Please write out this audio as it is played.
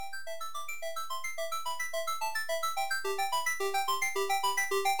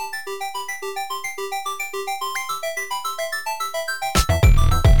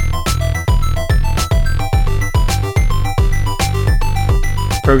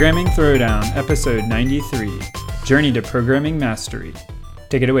Programming Throwdown, Episode 93, Journey to Programming Mastery.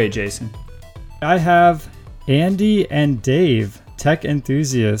 Take it away, Jason. I have Andy and Dave, tech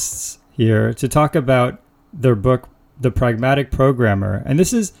enthusiasts, here to talk about their book, The Pragmatic Programmer. And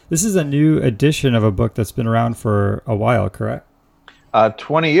this is a new edition of a book that's been around for a while, correct?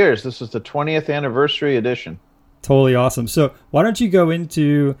 20 years. This is the 20th anniversary edition. Totally awesome. So why don't you go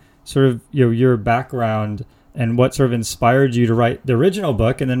into sort of your background and what sort of inspired you to write the original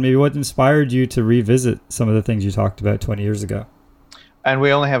book, and then maybe what inspired you to revisit some of the things you talked about 20 years ago. And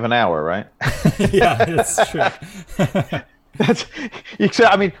we only have an hour, right? Yeah, that's true.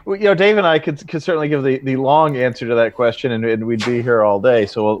 I mean, Dave and I could certainly give the long answer to that question, and we'd be here all day.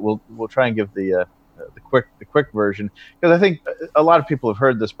 So we'll try and give the quick version, because I think a lot of people have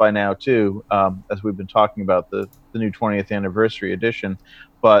heard this by now too, as we've been talking about the new 20th anniversary edition.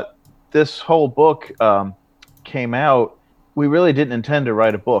 But this whole book came out. We really didn't intend to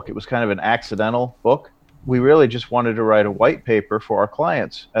write a book. It was kind of an accidental book. We really just wanted to write a white paper for our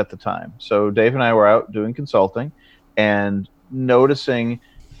clients at the time. So Dave and I were out doing consulting and noticing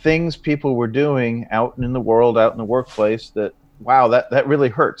things people were doing out in the world, out in the workplace that, wow, that really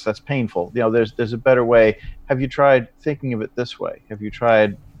hurts. That's painful. There's a better way. Have you tried thinking of it this way? Have you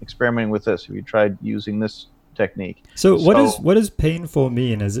tried experimenting with this? Have you tried using this technique? So what does painful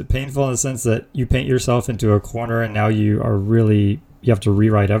mean? Is it painful in the sense that you paint yourself into a corner and now you have to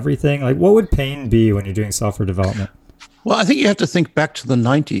rewrite everything? Like, what would pain be when you're doing software development? Well, I think you have to think back to the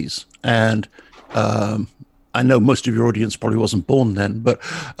 90s, and I know most of your audience probably wasn't born then, but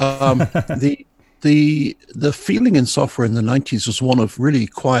the feeling in software in the 90s was one of really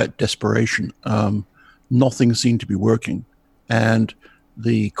quiet desperation. Nothing seemed to be working, and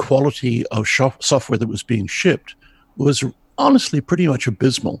the quality of software that was being shipped was honestly pretty much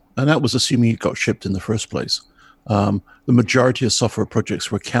abysmal, and that was assuming it got shipped in the first place. The majority of software projects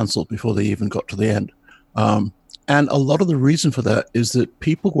were canceled before they even got to the end. And a lot of the reason for that is that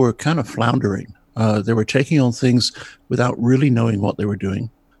people were kind of floundering. They were taking on things without really knowing what they were doing.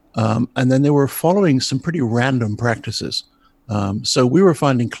 And then they were following some pretty random practices. So we were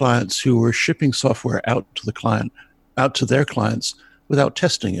finding clients who were shipping software out to their clients without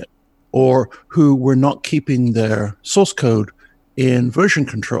testing it, or who were not keeping their source code in version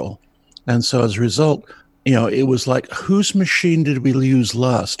control. And so as a result, it was like, whose machine did we use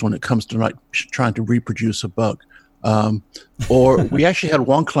last when it comes to trying to reproduce a bug? Or we actually had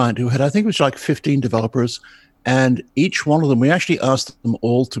one client who had, I think it was like 15 developers, and each one of them, we actually asked them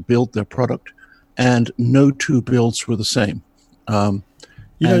all to build their product, and no two builds were the same.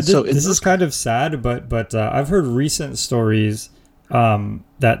 This is kind of sad, but I've heard recent stories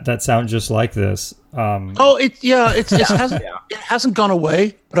that sound just like this. It hasn't gone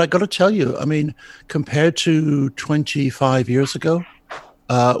away, but I got to tell you, I mean, compared to 25 years ago,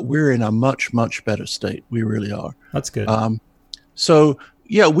 we're in a much, much better state. We really are. That's good.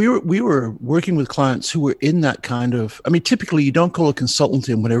 We were working with clients who were in that kind of, I mean, typically you don't call a consultant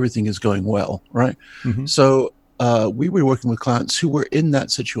in when everything is going well, right? Mm-hmm. So we were working with clients who were in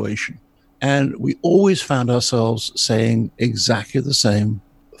that situation. And we always found ourselves saying exactly the same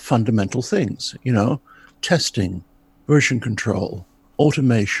fundamental things, testing, version control,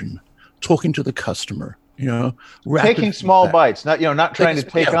 automation, talking to the customer, taking small bites, not trying to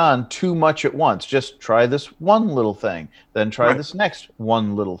take on too much at once. Just try this one little thing, then try this next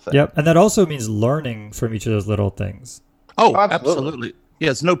one little thing. Yep. And that also means learning from each of those little things. Oh, absolutely. Yeah,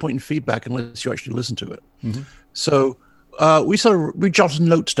 there's no point in feedback unless you actually listen to it. Mm-hmm. So we jotted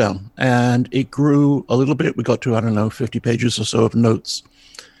notes down, and it grew a little bit. We got to, 50 pages or so of notes.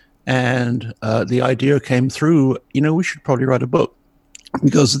 And the idea came through, we should probably write a book,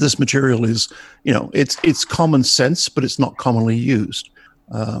 because this material is, it's common sense, but it's not commonly used.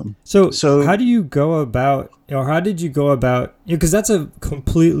 So how do you go about, how did you go about, because that's a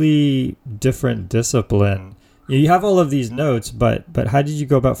completely different discipline. You have all of these notes, but how did you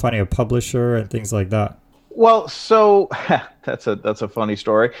go about finding a publisher and things like that? Well, so that's a funny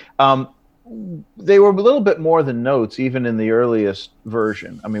story. They were a little bit more than notes, even in the earliest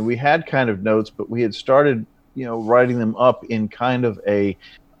version. I mean, we had kind of notes, but we had started, writing them up in kind of a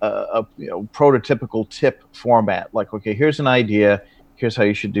prototypical tip format. Like, okay, here's an idea. Here's how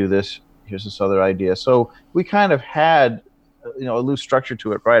you should do this. Here's this other idea. So we kind of had, a loose structure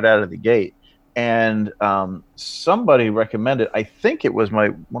to it right out of the gate. And somebody recommended, I think it was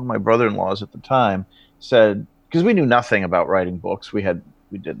one of my brother-in-laws at the time, said, because we knew nothing about writing books, we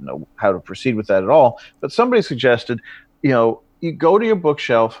didn't know how to proceed with that at all, but somebody suggested, you go to your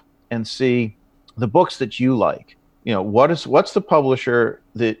bookshelf and see the books that you like. What's the publisher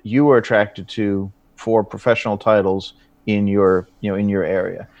that you are attracted to for professional titles in your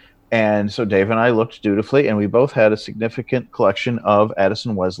area. And so Dave and I looked dutifully, and we both had a significant collection of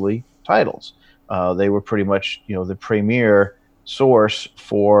Addison Wesley titles. They were pretty much the premier source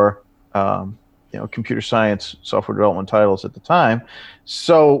for computer science software development titles at the time.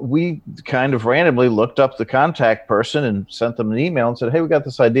 So we kind of randomly looked up the contact person and sent them an email and said, hey, we got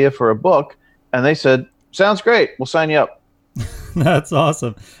this idea for a book. And they said, sounds great, we'll sign you up. That's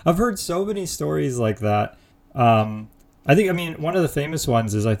awesome. I've heard so many stories like that. One of the famous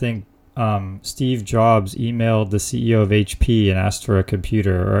ones is Steve Jobs emailed the CEO of HP and asked for a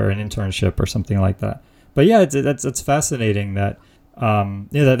computer or an internship or something like that. But yeah, it's fascinating that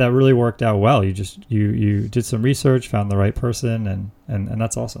that really worked out well. You did some research, found the right person, and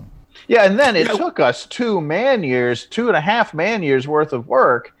that's awesome. Yeah, and then it took us 2.5 man years worth of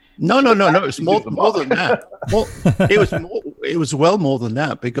work. No. It's more than that. Well, it was well more than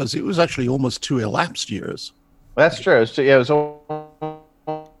that, because it was actually almost 2 elapsed years. That's true. It was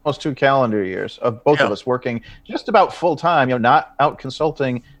almost 2 calendar years of both of us working just about full time. Not out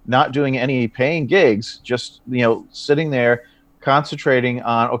consulting, not doing any paying gigs, just sitting there, concentrating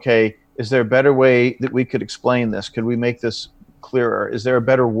on, okay, is there a better way that we could explain this? Could we make this clearer? Is there a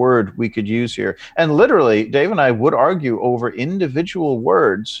better word we could use here? And literally, Dave and I would argue over individual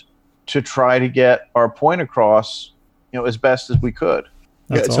words to try to get our point across, as best as we could.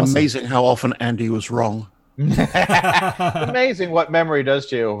 It's awesome. Amazing how often Andy was wrong. It's amazing what memory does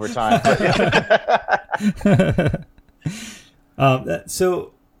to you over time.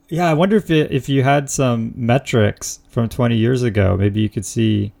 So yeah, I wonder if you had some metrics from 20 years ago, maybe you could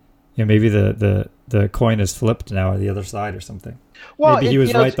see, maybe the coin is flipped now, or the other side or something. Well, maybe he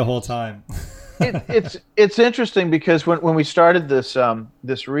was right the whole time. It's interesting, because when we started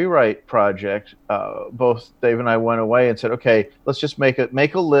this rewrite project, both Dave and I went away and said, okay, let's just make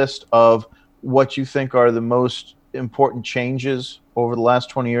a list of what you think are the most important changes over the last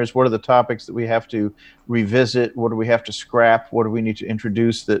 20 years. What are the topics that we have to revisit? What do we have to scrap? What do we need to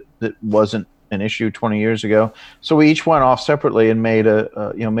introduce that wasn't an issue 20 years ago? So we each went off separately and made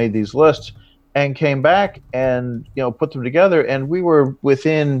made these lists, and came back and put them together, and we were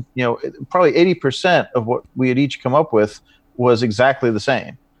within probably 80% of what we had each come up with was exactly the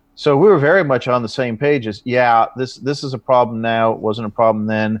same. So we were very much on the same page as, this is a problem now, it wasn't a problem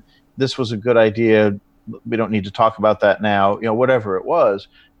then, this was a good idea, we don't need to talk about that now, whatever it was.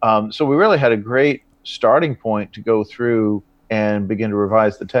 So we really had a great starting point to go through and begin to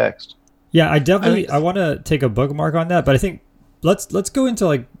revise the text. Yeah, I want to take a bookmark on that, but I think let's go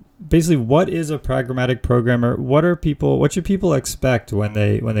into basically, what is a pragmatic programmer? What should people expect when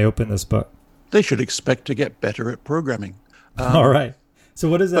they open this book? They should expect to get better at programming. All right. So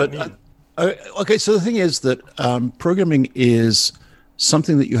what does that mean? Okay, so the thing is that programming is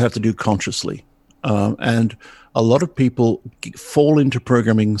something that you have to do consciously. And a lot of people fall into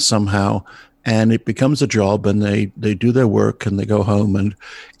programming somehow, and it becomes a job, and they do their work and they go home, and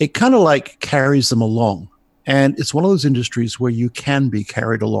it kind of carries them along. And it's one of those industries where you can be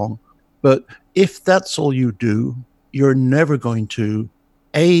carried along. But if that's all you do, you're never going to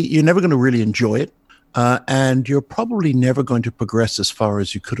really enjoy it. And you're probably never going to progress as far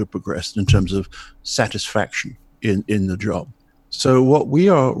as you could have progressed in terms of satisfaction in the job. So what we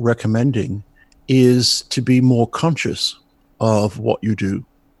are recommending is to be more conscious of what you do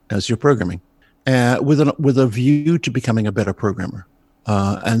as you're programming, with a view to becoming a better programmer.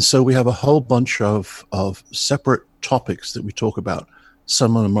 And so we have a whole bunch of separate topics that we talk about.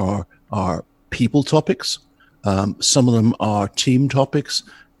 Some of them are people topics, some of them are team topics,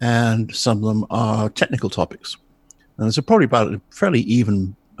 and some of them are technical topics. And there's probably about a fairly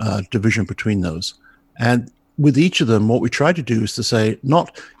even division between those. And with each of them, what we try to do is to say,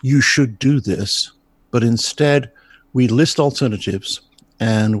 not you should do this, but instead we list alternatives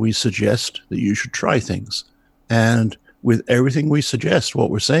and we suggest that you should try things. And with everything we suggest,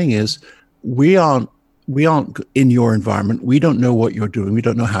 what we're saying is we aren't in your environment. We don't know what you're doing. We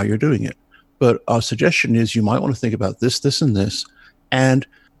don't know how you're doing it. But our suggestion is you might want to think about this, this, and this. And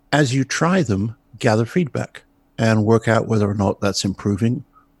as you try them, gather feedback and work out whether or not that's improving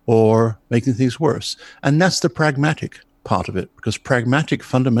or making things worse. And that's the pragmatic part of it, because pragmatic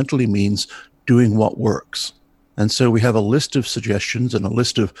fundamentally means doing what works. And so we have a list of suggestions and a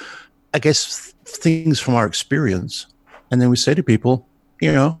list of, things from our experience. And then we say to people,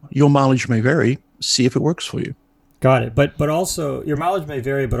 your mileage may vary. See if it works for you. Got it. But also your mileage may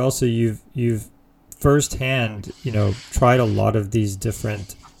vary, but also you've firsthand, tried a lot of these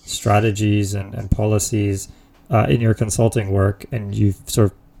different strategies and policies. in your consulting work, and you've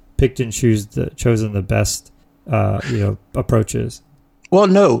sort of picked and chosen the best approaches? Well,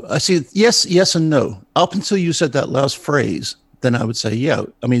 no. I see. Yes, and no. Up until you said that last phrase, then I would say, yeah.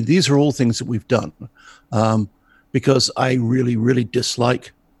 I mean, these are all things that we've done, because I really, really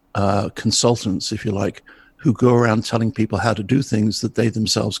dislike consultants, if you like, who go around telling people how to do things that they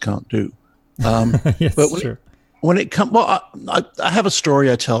themselves can't do. Yes, but sure. When it comes, well, I have a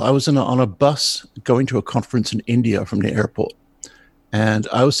story I tell. I was on a bus going to a conference in India from the airport, and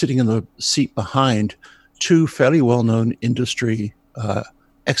I was sitting in the seat behind two fairly well-known industry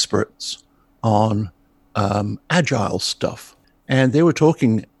experts on agile stuff. And they were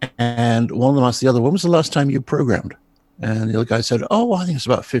talking, and one of them asked the other, when was the last time you programmed? And the other guy said, oh, I think it's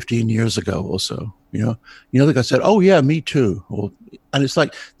about 15 years ago or so. The other guy said, oh, yeah, me too. And it's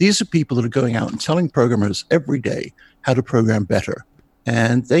like, these are people that are going out and telling programmers every day how to program better.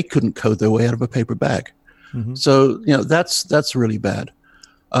 And they couldn't code their way out of a paper bag. Mm-hmm. So, that's really bad.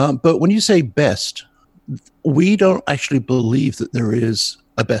 But when you say best, we don't actually believe that there is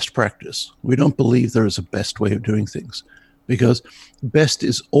a best practice. We don't believe there is a best way of doing things, because best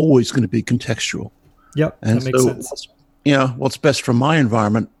is always going to be contextual. Yep, and that makes sense. What's best for my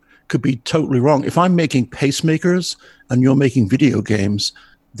environment could be totally wrong. If I'm making pacemakers and you're making video games,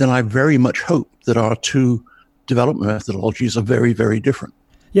 then I very much hope that our two development methodologies are very, very different.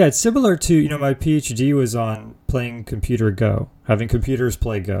 Yeah, it's similar to, my PhD was on playing computer Go, having computers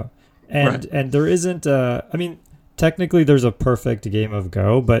play Go. And there isn't technically there's a perfect game of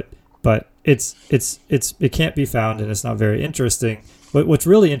Go, but it can't be found, and it's not very interesting. But what's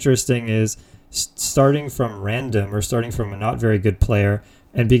really interesting is starting from random, or starting from a not very good player,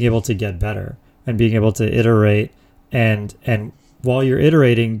 and being able to get better, and being able to iterate, and while you're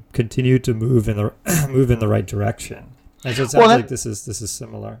iterating, continue to move in the right direction. And so it sounds like this is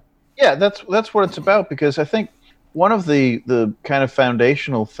similar. Yeah, that's what it's about, because I think one of the kind of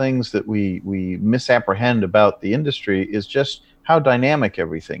foundational things that we misapprehend about the industry is just how dynamic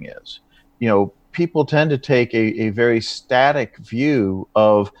everything is. People tend to take a very static view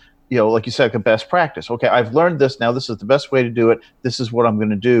of, like you said, like a best practice. Okay, I've learned this now. This is the best way to do it. This is what I'm going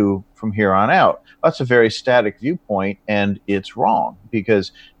to do from here on out. That's a very static viewpoint, and it's wrong,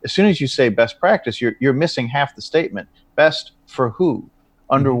 because as soon as you say best practice, you're missing half the statement. Best for who?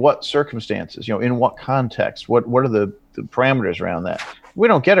 Under what circumstances? In what context? What are the parameters around that? We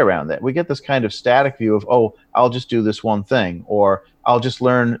don't get around that. We get this kind of static view of, oh, I'll just do this one thing, or I'll just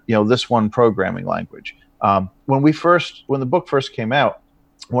learn, this one programming language. When the book first came out,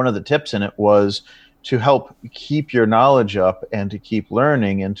 one of the tips in it was to help keep your knowledge up and to keep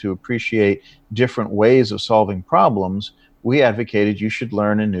learning and to appreciate different ways of solving problems. We advocated you should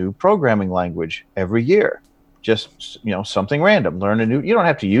learn a new programming language every year. Just, something random. Learn a new, you don't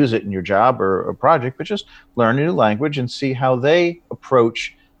have to use it in your job or a project, but just learn a new language and see how they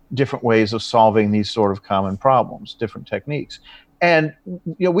approach different ways of solving these sort of common problems, different techniques. And,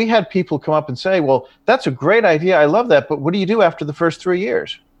 we had people come up and say, well, that's a great idea. I love that. But what do you do after the first 3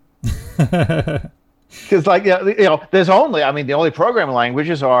 years? Because there's only, the only programming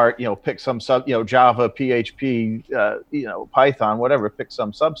languages are, pick some Java, PHP, Python, whatever, pick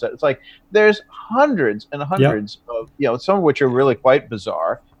some subset. It's like there's hundreds and hundreds of, some of which are really quite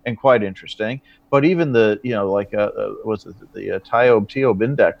bizarre and quite interesting. But even the, the TIOB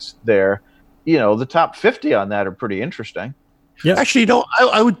index there, the top 50 on that are pretty interesting. Yeah. Actually,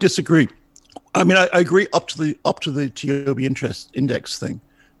 I would disagree. I agree up to the TIOB index thing,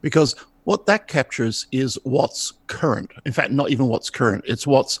 because what that captures is what's current. In fact, not even what's current. It's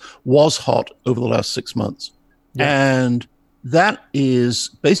was hot over the last 6 months. Yeah. And that is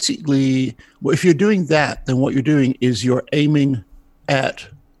basically, if you're doing that, then what you're doing is you're aiming at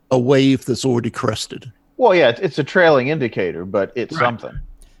a wave that's already crested. Well, yeah, it's a trailing indicator, but it's something.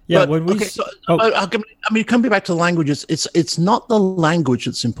 Yeah, coming back to languages, it's not the language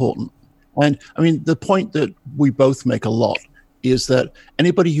that's important. And the point that we both make a lot is that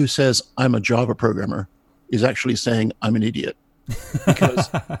anybody who says I'm a Java programmer is actually saying I'm an idiot, because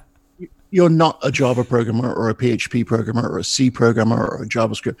you're not a Java programmer or a PHP programmer or a C programmer or a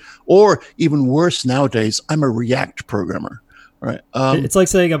JavaScript, or even worse nowadays, I'm a React programmer. Right? It's like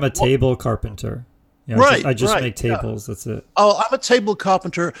saying I'm a table carpenter. I just make tables. Yeah. That's it. Oh, I'm a table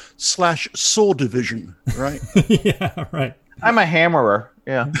carpenter / saw division. Right. Yeah. Right. I'm a hammerer.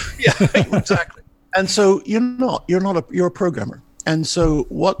 Yeah. Yeah. Exactly. And so you're a programmer. And so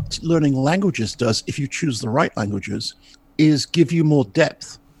what learning languages does, if you choose the right languages, is give you more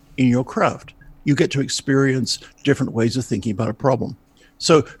depth in your craft. You get to experience different ways of thinking about a problem.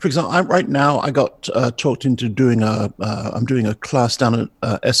 So, for example, I got talked into doing I'm doing a class down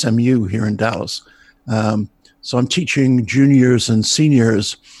at SMU here in Dallas So I'm teaching juniors and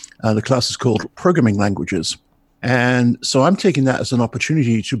seniors. The class is called Programming Languages. And so I'm taking that as an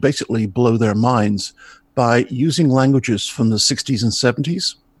opportunity to basically blow their minds by using languages from the 60s and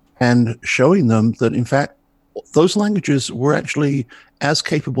 70s and showing them that, in fact, those languages were actually as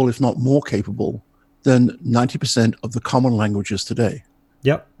capable, if not more capable, than 90% of the common languages today.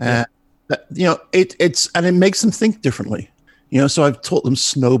 Yep. And it makes them think differently. So I've taught them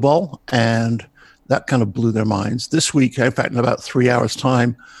Snowball, and that kind of blew their minds. This week, in fact, in about 3 hours'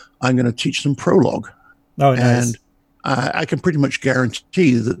 time, I'm going to teach them Prolog. Oh, nice. And I can pretty much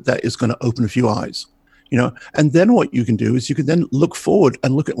guarantee that is going to open a few eyes. And then what you can do is you can then look forward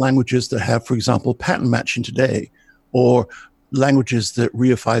and look at languages that have, for example, pattern matching today, or languages that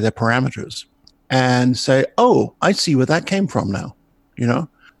reify their parameters, and say, oh, I see where that came from now.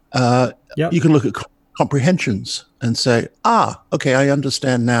 Yep. You can look at comprehensions and say, okay, I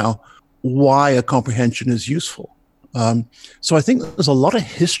understand now why a comprehension is useful. So I think there's a lot of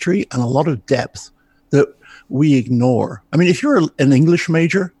history and a lot of depth that we ignore. I mean, if you're an English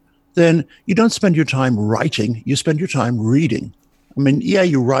major, then you don't spend your time writing, you spend your time reading. I mean, yeah,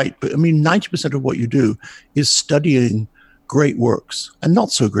 you write, but 90% of what you do is studying great works and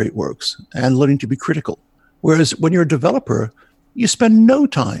not so great works and learning to be critical. Whereas when you're a developer, you spend no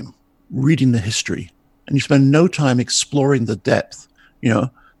time reading the history and you spend no time exploring the depth.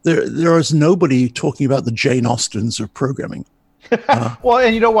 There is nobody talking about the Jane Austens of programming. Well,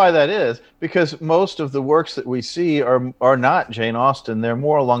 and you know why that is? Because most of the works that we see are not Jane Austen. They're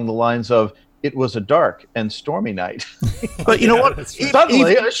more along the lines of, it was a dark and stormy night. But you know what?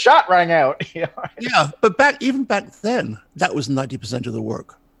 Suddenly a shot rang out. Yeah, but even back then, that was 90% of the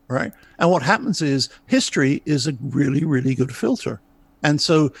work, right? And what happens is history is a really, really good filter. And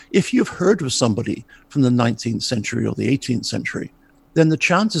so if you've heard of somebody from the 19th century or the 18th century, then the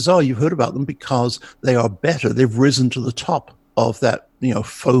chances are you've heard about them because they are better. They've risen to the top of that,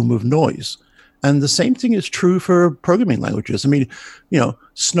 foam of noise. And the same thing is true for programming languages. I mean,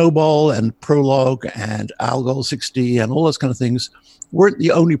 Snowball and Prolog and Algol 60 and all those kind of things weren't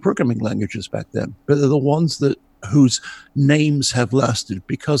the only programming languages back then, but they're the ones whose names have lasted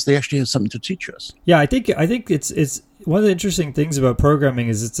because they actually have something to teach us. Yeah, I think it's one of the interesting things about programming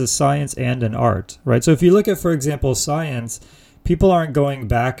is it's a science and an art, right? So if you look at, for example, science, people aren't going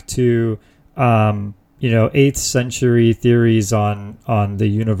back to 8th century theories on the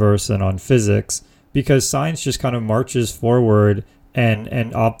universe and on physics, because science just kind of marches forward and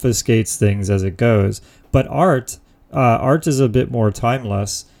obfuscates things as it goes. But art is a bit more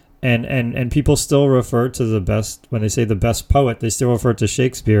timeless, and people still refer to the best, when they say the best poet, they still refer to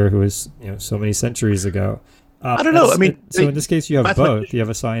Shakespeare, who is so many centuries ago. I don't know. So in this case, you have both. You have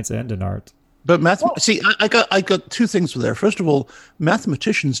a science and an art. But I got two things there. First of all,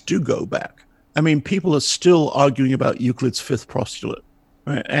 mathematicians do go back. I mean, people are still arguing about Euclid's fifth postulate,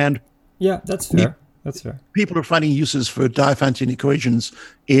 right? And yeah, that's fair. That's fair. People are finding uses for Diophantine equations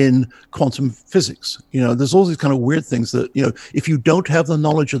in quantum physics. There's all these kind of weird things that, if you don't have the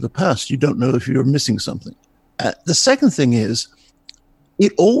knowledge of the past, you don't know if you're missing something. The second thing is,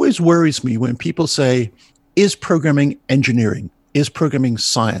 it always worries me when people say, is programming engineering? Is programming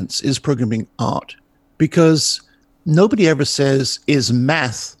science? Is programming art? Because nobody ever says, is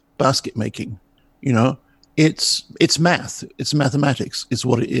math basket making? It's math. It's mathematics. It's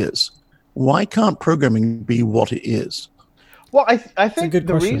what it is. Why can't programming be what it is? Well, I think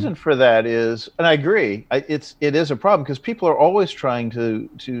the reason for that is, and I agree, it is a problem because people are always trying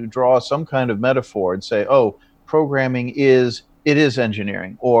to draw some kind of metaphor and say, oh, programming is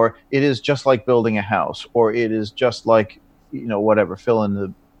engineering, or it is just like building a house, or it is just like, whatever, fill in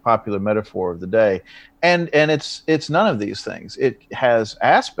the popular metaphor of the day. And it's none of these things. It has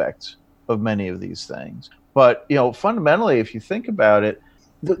aspects of many of these things. But, fundamentally, if you think about it,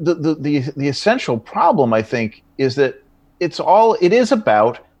 the essential problem, I think, is that it is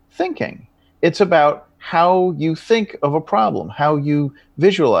about thinking. It's about how you think of a problem, how you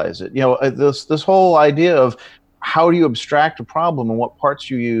visualize it. This whole idea of how do you abstract a problem and what parts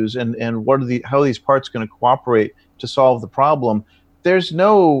you use and how are these parts going to cooperate to solve the problem. There's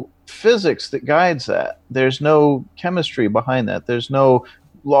no physics that guides that. There's no chemistry behind that. There's no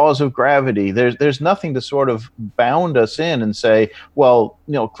laws of gravity. There's nothing to sort of bound us in and say, well,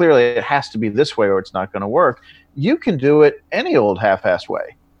 clearly it has to be this way or it's not going to work. You can do it any old half-assed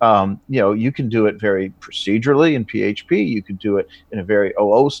way. You can do it very procedurally in PHP. You could do it in a very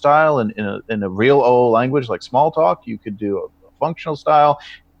OO style and in a real OO language like Smalltalk. You could do a functional style.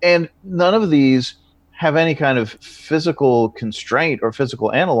 And none of these have any kind of physical constraint or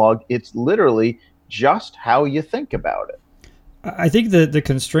physical analog. It's literally just how you think about it. I think that the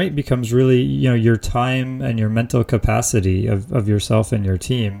constraint becomes really, your time and your mental capacity of yourself and your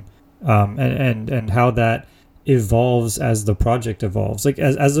team, and how that evolves as the project evolves. Like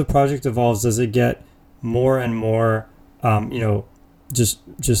as the project evolves, does it get more and more,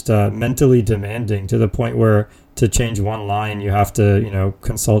 just mentally demanding to the point where to change one line you have to,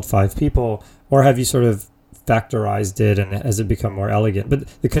 consult 5 people, or have you sort of factorized it and has it become more elegant? But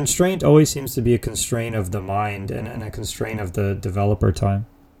the constraint always seems to be a constraint of the mind and a constraint of the developer time.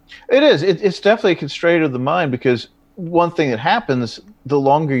 It is. It's definitely a constraint of the mind, because one thing that happens, the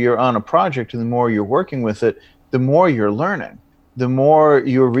longer you're on a project and the more you're working with it, the more you're learning, the more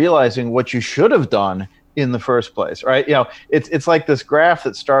you're realizing what you should have done in the first place, right? It's like this graph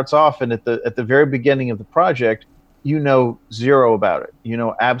that starts off, and at the very beginning of the project, zero about it.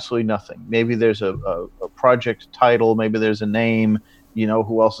 Absolutely nothing. Maybe there's a project title, maybe there's a name,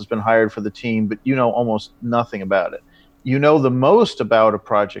 who else has been hired for the team, but almost nothing about it. The most about a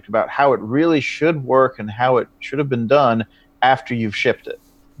project, about how it really should work and how it should have been done after you've shipped it,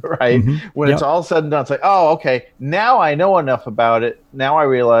 right? Mm-hmm. When it's all said and done, it's like, oh, okay, now I know enough about it. Now I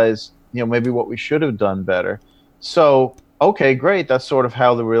realize, maybe what we should have done better. So, okay, great. That's sort of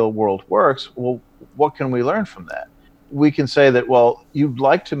how the real world works. Well, what can we learn from that? We can say that, well, you'd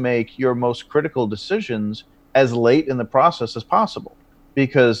like to make your most critical decisions as late in the process as possible,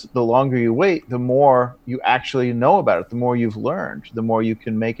 because the longer you wait, the more you actually know about it, the more you've learned, the more you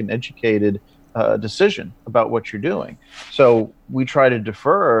can make an educated decision about what you're doing. So we try to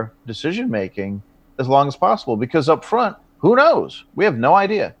defer decision making as long as possible, because up front, who knows? We have no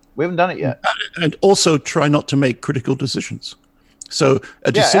idea. We haven't done it yet. And also try not to make critical decisions. So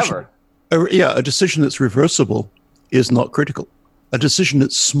a decision, a decision that's reversible is not critical. A decision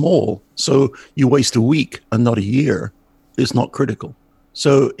that's small, so you waste a week and not a year, is not critical.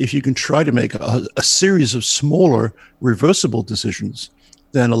 So if you can try to make a series of smaller reversible decisions,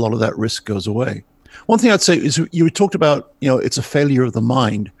 then a lot of that risk goes away. One thing I'd say is, you talked about, it's a failure of the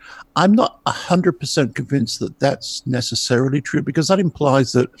mind. I'm not 100% convinced that that's necessarily true, because that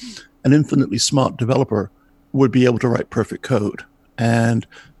implies that an infinitely smart developer would be able to write perfect code. And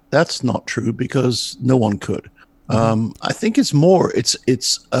that's not true, because no one could. I think it's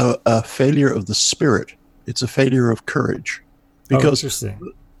a failure of the spirit. It's a failure of courage, because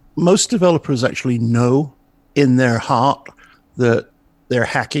most developers actually know in their heart that they're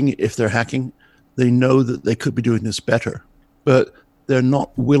hacking. If they're hacking, they know that they could be doing this better, but they're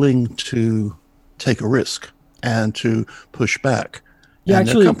not willing to take a risk and to push back. Yeah,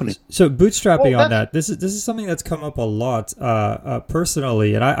 actually, so bootstrapping on that, this is something that's come up a lot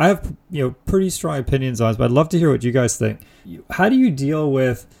personally, and I have pretty strong opinions on it, but I'd love to hear what you guys think. How do you deal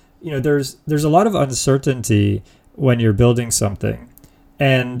with, there's a lot of uncertainty when you're building something,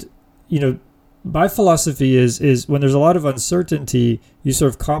 and my philosophy is when there's a lot of uncertainty, you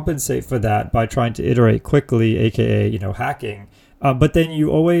sort of compensate for that by trying to iterate quickly, aka hacking, but then you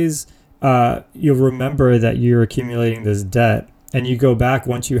always you'll remember that you're accumulating this debt. And you go back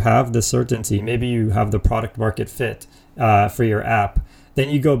once you have the certainty, maybe you have the product market fit for your app, then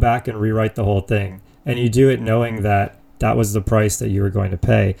you go back and rewrite the whole thing. And you do it knowing that that was the price that you were going to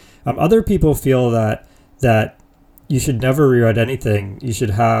pay. Other people feel that you should never rewrite anything. You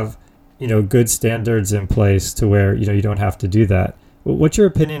should have, good standards in place to where, you don't have to do that. What's your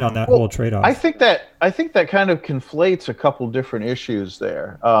opinion on that whole trade-off? I think that kind of conflates a couple different issues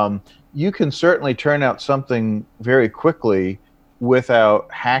there. You can certainly turn out something very quickly without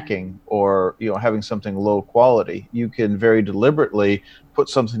hacking or having something low quality. You can very deliberately put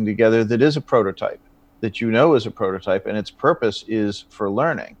something together that is a prototype, that is a prototype, and its purpose is for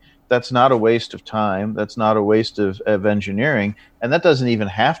learning. That's not a waste of time. That's not a waste of engineering, and that doesn't even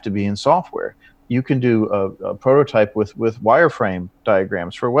have to be in software. You can do a prototype with wireframe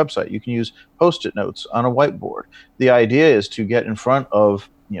diagrams for a website. You can use Post-it notes on a whiteboard. The idea is to get in front of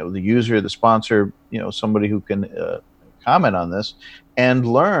the user, the sponsor, somebody who can comment on this and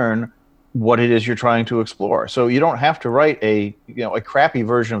learn what it is you're trying to explore. So you don't have to write a crappy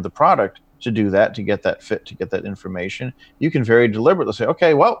version of the product to do that, to get that fit, to get that information. You can very deliberately say,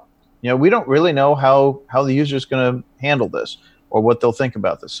 okay, well, we don't really know how the user is going to handle this or what they'll think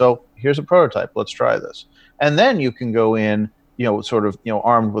about this. So here's a prototype. Let's try this. And then you can go in,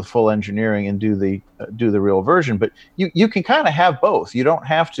 armed with full engineering and do the real version. But you can kind of have both. You don't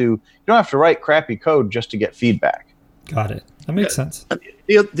have to write crappy code just to get feedback. Got it. That makes sense.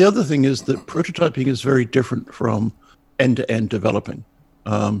 The other thing is that prototyping is very different from end-to-end developing.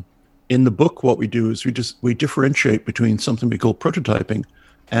 In the book, what we do is we differentiate between something we call prototyping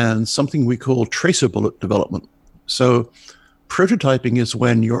and something we call traceable development. So prototyping is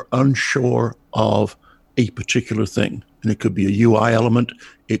when you're unsure of a particular thing. And it could be a UI element,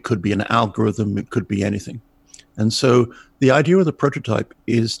 it could be an algorithm, it could be anything. And so the idea of the prototype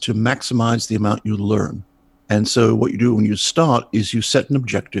is to maximize the amount you learn. And so what you do when you start is you set an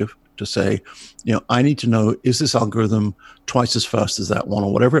objective to say, I need to know, is this algorithm twice as fast as that one,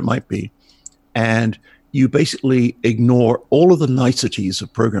 or whatever it might be? And you basically ignore all of the niceties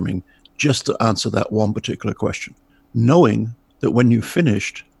of programming just to answer that one particular question, knowing that when you've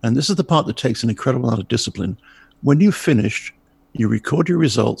finished, and this is the part that takes an incredible amount of discipline, when you've finished, you record your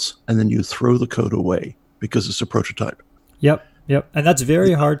results and then you throw the code away because it's a prototype. Yep. And that's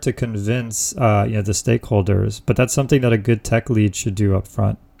very hard to convince the stakeholders, but that's something that a good tech lead should do up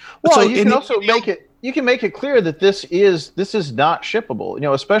front. Well, so you can also make it clear that this is not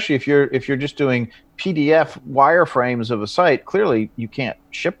shippable. Especially if you're just doing PDF wireframes of a site. Clearly, you can't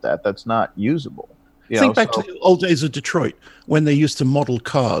ship that. That's not usable. Think back to the old days of Detroit when they used to model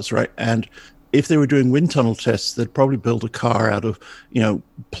cars, right? And if they were doing wind tunnel tests, they'd probably build a car out of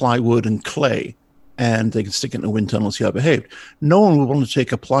plywood and clay, and they could stick it in a wind tunnel and see how it behaved. No one would want to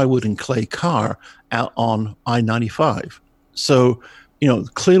take a plywood and clay car out on I-95. So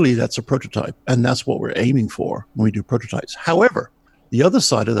clearly that's a prototype, and that's what we're aiming for when we do prototypes. However, the other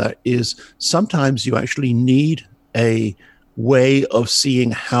side of that is sometimes you actually need a way of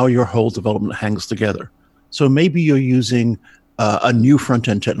seeing how your whole development hangs together. So maybe you're using a new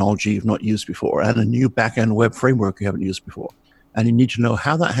front-end technology you've not used before and a new back-end web framework you haven't used before. And you need to know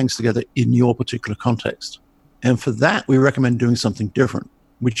how that hangs together in your particular context. And for that, we recommend doing something different,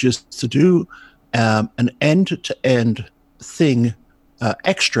 which is to do an end-to-end thing,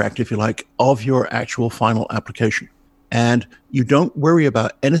 extract, if you like, of your actual final application. And you don't worry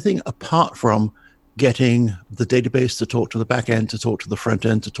about anything apart from getting the database to talk to the back end, to talk to the front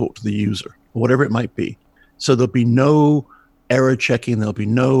end, to talk to the user, or whatever it might be. So there'll be no error checking, there'll be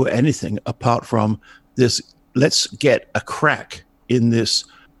no anything apart from this, let's get a crack in this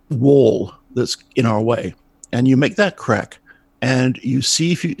wall that's in our way. And you make that crack, and you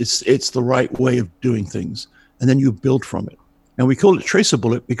see if it's the right way of doing things, and then you build from it. And we call it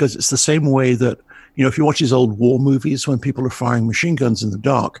traceable because it's the same way that, if you watch these old war movies, when people are firing machine guns in the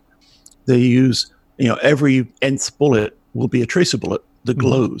dark, they use, every nth bullet will be a tracer bullet that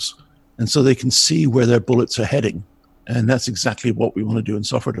glows. And so they can see where their bullets are heading. And that's exactly what we want to do in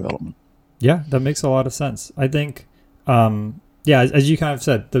software development. Yeah, that makes a lot of sense. I think, as you kind of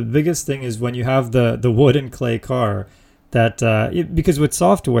said, the biggest thing is when you have the wood and clay car, that because with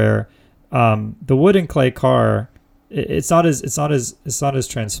software, the wood and clay car, it's not as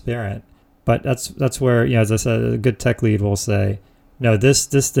transparent. But that's where, as I said, a good tech lead will say, no, this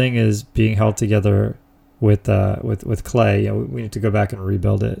thing is being held together with clay. We need to go back and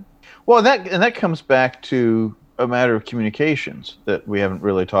rebuild it. Well, that comes back to a matter of communications that we haven't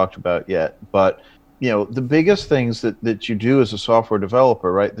really talked about yet. But the biggest things that you do as a software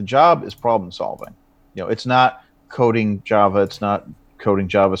developer, right? The job is problem solving. It's not coding Java, it's not coding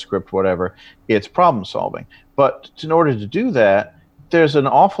JavaScript, whatever. It's problem solving. But in order to do that, there's an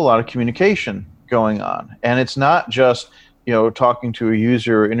awful lot of communication going on, and it's not just talking to a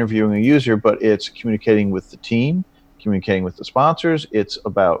user or interviewing a user, but it's communicating with the team, communicating with the sponsors. It's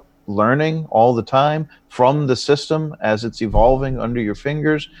about learning all the time from the system as it's evolving under your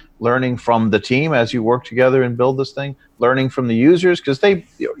fingers, learning from the team as you work together and build this thing, learning from the users, because they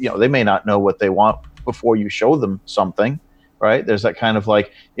may not know what they want before you show them something. Right? There's that kind of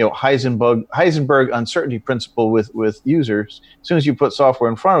Heisenberg uncertainty principle with users. As soon as you put software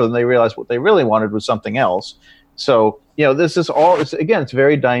in front of them, they realize what they really wanted was something else. So, this is it's a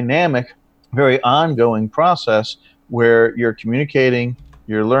very dynamic, very ongoing process where you're communicating,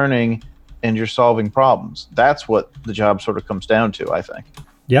 you're learning, and you're solving problems. That's what the job sort of comes down to, I think.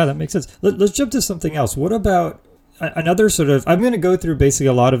 Yeah, that makes sense. Let's jump to something else. What about another sort of, I'm going to go through basically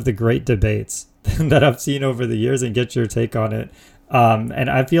a lot of the great debates that I've seen over the years and get your take on it. And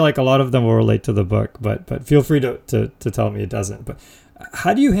I feel like a lot of them will relate to the book, but feel free to tell me it doesn't. But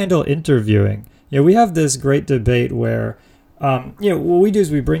how do you handle interviewing? We have this great debate where, what we do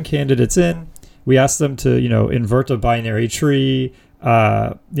is we bring candidates in, we ask them to, invert a binary tree,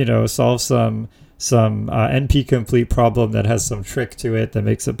 solve some NP-complete problem that has some trick to it that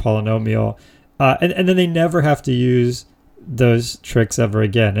makes it polynomial. And then they never have to use those tricks ever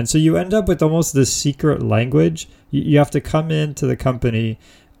again. And so you end up with almost this secret language. You have to come into the company,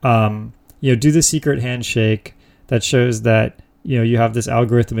 do the secret handshake that shows that, you have this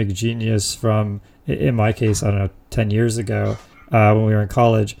algorithmic genius from, in my case, I don't know, 10 years ago when we were in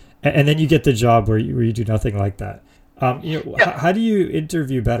college. And then you get the job where you do nothing like that. How do you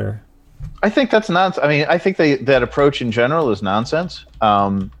interview better? I think that's nonsense. I mean, I think that approach in general is nonsense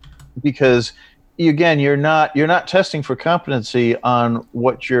because, again, you're not testing for competency on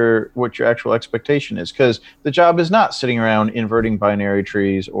what your actual expectation is, because the job is not sitting around inverting binary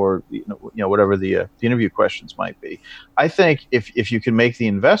trees or whatever the interview questions might be. I think if you can make the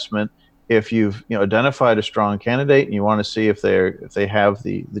investment, if you've identified a strong candidate and you want to see if they have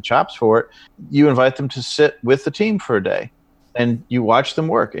the chops for it, you invite them to sit with the team for a day, and you watch them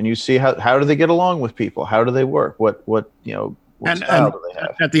work, and you see how do they get along with people, how do they work, what style do they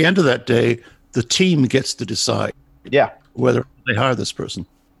have. At the end of that day, the team gets to decide whether they hire this person.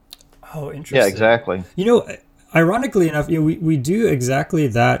 Oh, interesting. Yeah, exactly. Ironically enough, we do exactly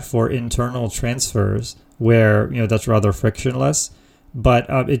that for internal transfers, where that's rather frictionless. But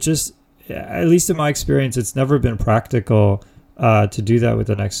it just, at least in my experience, it's never been practical to do that with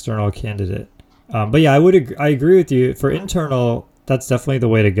an external candidate. But yeah, I agree with you. For internal, that's definitely the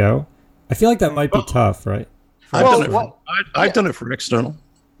way to go. I feel like that might be tough, right? I've done it for external.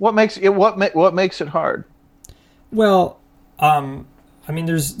 What makes it hard? Well,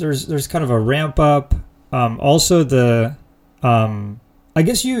 there's kind of a ramp up. Also, I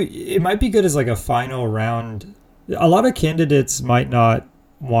guess it might be good as like a final round. A lot of candidates might not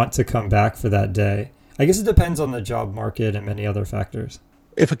want to come back for that day. I guess it depends on the job market and many other factors.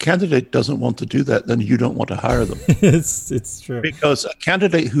 If a candidate doesn't want to do that, then you don't want to hire them. It's true. Because a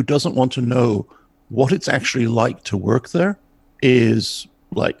candidate who doesn't want to know what it's actually like to work there is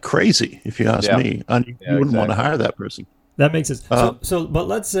like crazy, if you ask me, and you wouldn't want to hire that person. That makes sense. But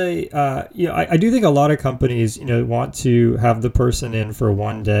let's say, I do think a lot of companies, want to have the person in for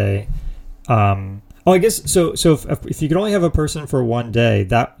one day. I guess so. If you could only have a person for one day,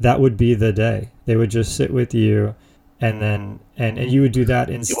 that would be the day. They would just sit with you, and then and you would do that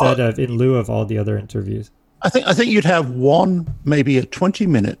instead of in lieu of all the other interviews. I think you'd have one, maybe a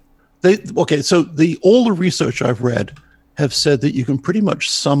 20-minute. All the research I've read have said that you can pretty much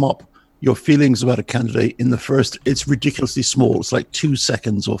sum up your feelings about a candidate in the first. It's ridiculously small. It's like 2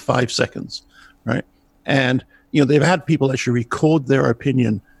 seconds or 5 seconds, right? And they've had people actually record their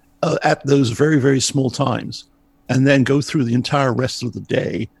opinion at those very, very small times, and then go through the entire rest of the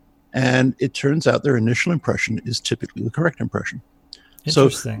day. And it turns out their initial impression is typically the correct impression. So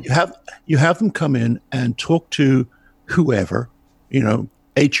you have them come in and talk to whoever,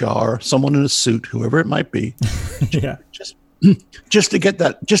 HR, someone in a suit, whoever it might be. Just to get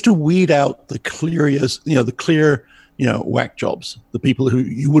that, just to weed out the clearest, the clear, whack jobs, the people who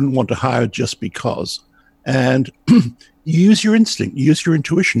you wouldn't want to hire just because. And use your instinct, use your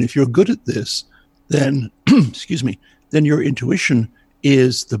intuition. If you're good at this, then, then your intuition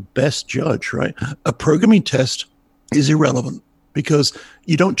is the best judge, right? A programming test is irrelevant because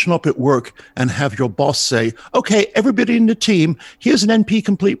you don't turn up at work and have your boss say, okay, everybody in the team, here's an NP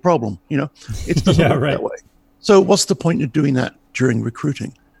complete problem. It doesn't work that way. So what's the point of doing that during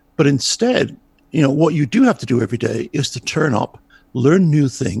recruiting? But instead, what you do have to do every day is to turn up, learn new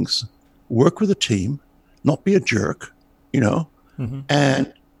things, work with a team, not be a jerk,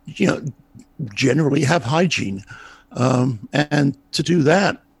 and, generally have hygiene. And to do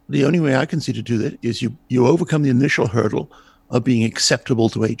that, the only way I can see to do that is you overcome the initial hurdle of being acceptable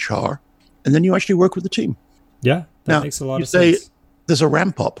to HR, and then you actually work with the team. Yeah, that makes a lot of sense. You say there's a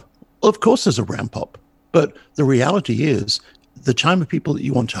ramp up. Well, of course there's a ramp up. But the reality is the time of people that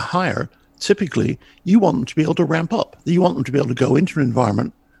you want to hire, typically you want them to be able to ramp up. You want them to be able to go into an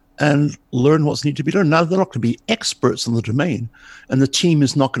environment and learn what's needed to be learned. Now, they're not going to be experts in the domain, and the team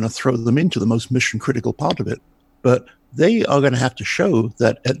is not going to throw them into the most mission critical part of it. But they are going to have to show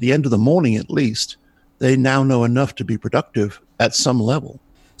that at the end of the morning, at least, they now know enough to be productive at some level.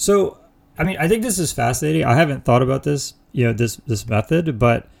 So, I think this is fascinating. I haven't thought about this, this method,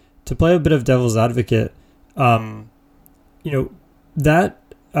 but to play a bit of devil's advocate, there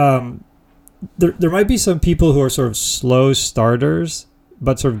might be some people who are sort of slow starters,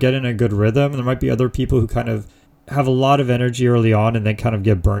 but sort of get in a good rhythm. And there might be other people who kind of have a lot of energy early on and then kind of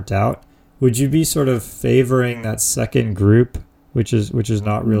get burnt out. Would you be sort of favoring that second group, which is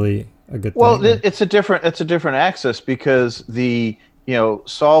not really a good thing? Well, it's a different axis, because the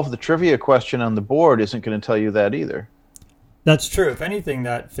solve the trivia question on the board isn't going to tell you that either. That's true. If anything,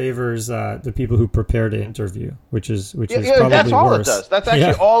 that favors the people who prepare to interview, which is probably that's all worse. It does. That's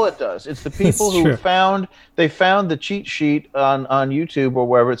actually all it does. It's the people who found the cheat sheet on YouTube or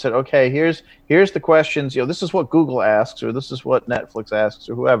wherever. It said, okay, here's the questions. This is what Google asks, or this is what Netflix asks,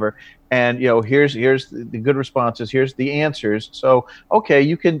 or whoever. And here's the good responses. Here's the answers. So okay,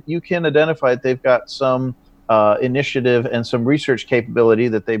 you can identify that they've got some initiative and some research capability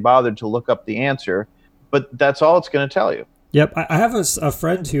that they bothered to look up the answer. But that's all it's going to tell you. Yep. I have a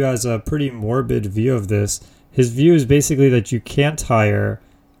friend who has a pretty morbid view of this. His view is basically that you can't hire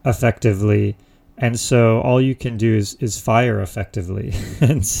effectively And so all you can do is fire effectively.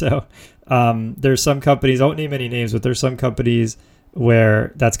 And so there's some companies, I won't name any names, but there's some companies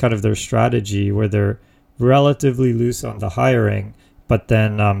where that's kind of their strategy, where they're relatively loose on the hiring, but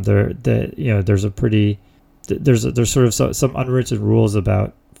then there's sort of some unwritten rules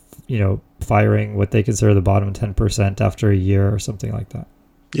about firing what they consider the bottom 10% after a year or something like that.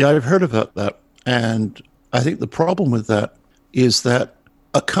 Yeah, I've heard about that. And I think the problem with that is that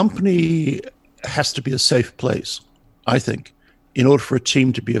a company has to be a safe place, I think, in order for a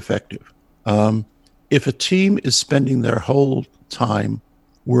team to be effective. If a team is spending their whole time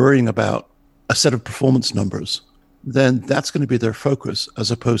worrying about a set of performance numbers, then that's going to be their focus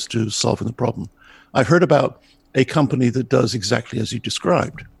as opposed to solving the problem. I've heard about a company that does exactly as you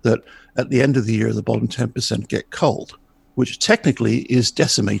described, that at the end of the year, the bottom 10% get culled, which technically is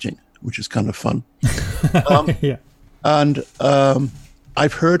decimating, which is kind of fun. Yeah. And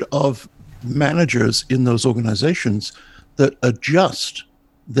I've heard of managers in those organizations that adjust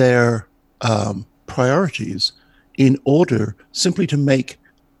their priorities in order simply to make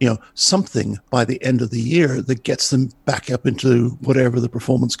something by the end of the year that gets them back up into whatever the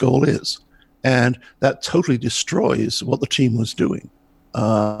performance goal is. And that totally destroys what the team was doing.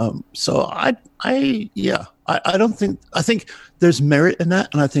 So I think there's merit in that.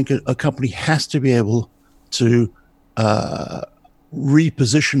 And I think a company has to be able to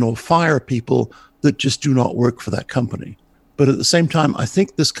reposition or fire people that just do not work for that company. But at the same time, I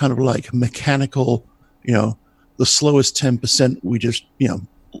think this kind of like mechanical, the slowest 10% we just,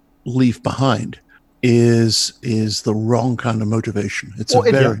 leave behind is the wrong kind of motivation. It's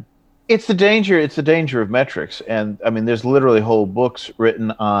It's the danger of metrics. And I mean, there's literally whole books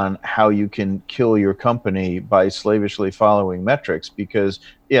written on how you can kill your company by slavishly following metrics, because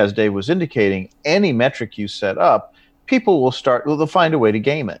as Dave was indicating, any metric you set up, people they'll find a way to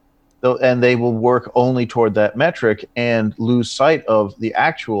game it. And they will work only toward that metric and lose sight of the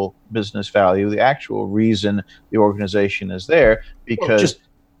actual business value, the actual reason the organization is there. Because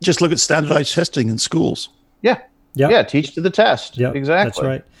just look at standardized testing in schools. Yeah, teach to the test. Yeah, exactly. That's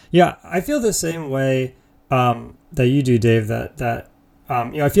right. Yeah, I feel the same way that you do, Dave. That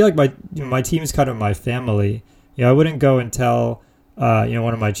I feel like my team is kind of my family. I wouldn't go and tell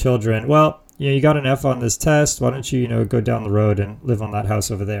one of my children, well, you got an F on this test. Why don't you go down the road and live on that house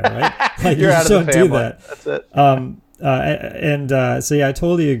over there, right? Like, You're out of the family. Do that. That's it. So I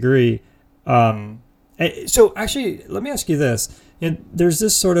totally agree. So actually, let me ask you this: there's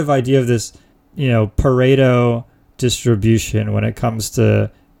this sort of idea of this, Pareto distribution when it comes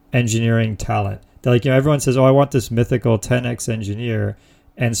to engineering talent. Like, everyone says, oh, I want this mythical 10x engineer,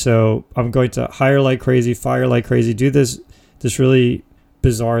 and so I'm going to hire like crazy, fire like crazy, do this really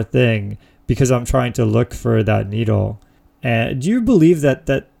bizarre thing because I'm trying to look for that needle. And do you believe that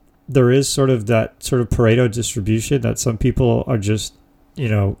there is sort of that sort of Pareto distribution, that some people are just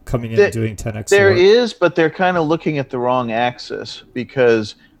coming in and doing 10x? There is, but they're kind of looking at the wrong axis,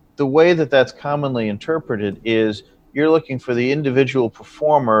 because the way that's commonly interpreted is you're looking for the individual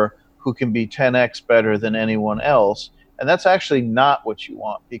performer who can be 10x better than anyone else. And that's actually not what you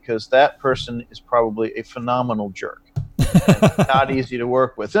want, because that person is probably a phenomenal jerk. Not easy to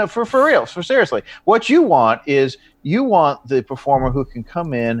work with. No, for real, seriously. What you want is the performer who can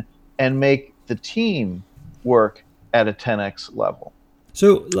come in and make the team work at a 10x level.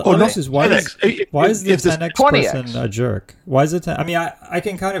 So why is the 10x 20x person a jerk? Why is it? I mean, I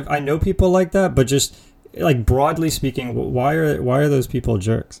can I know people like that, but just like broadly speaking, why are those people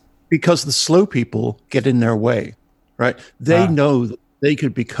jerks? Because the slow people get in their way, right? They know that they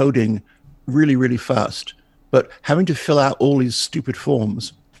could be coding really, really fast, but having to fill out all these stupid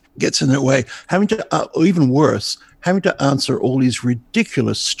forms gets in their way. Having to, or even worse, having to answer all these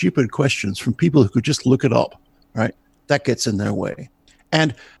ridiculous, stupid questions from people who could just look it up, right? That gets in their way.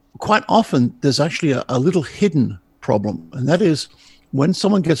 And quite often, there's actually a little hidden problem, and that is when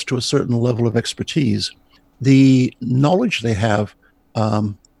someone gets to a certain level of expertise, the knowledge they have,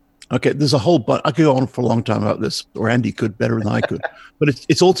 there's a whole bunch. I could go on for a long time about this, or Andy could better than I could, but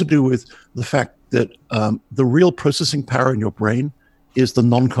it's all to do with the fact that the real processing power in your brain is the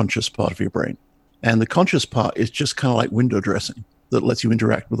non-conscious part of your brain. And the conscious part is just kind of like window dressing that lets you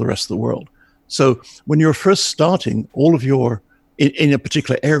interact with the rest of the world. So when you're first starting, all of your in a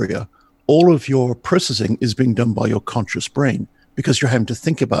particular area, all of your processing is being done by your conscious brain, because you're having to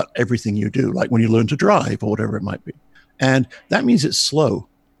think about everything you do, like when you learn to drive or whatever it might be. And that means it's slow.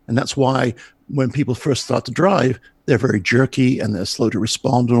 And that's why when people first start to drive, they're very jerky and they're slow to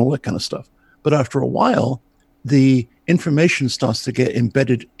respond and all that kind of stuff. But after a while, the information starts to get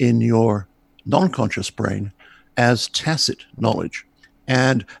embedded in your non-conscious brain as tacit knowledge.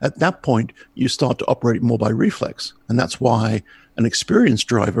 And at that point, you start to operate more by reflex. And that's why an experienced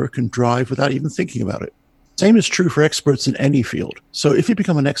driver can drive without even thinking about it. Same is true for experts in any field. So if you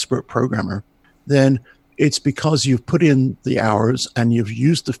become an expert programmer, then it's because you've put in the hours and you've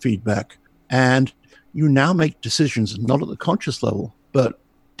used the feedback, and you now make decisions not at the conscious level, but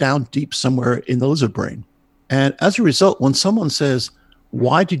down deep somewhere in the lizard brain. And as a result, when someone says,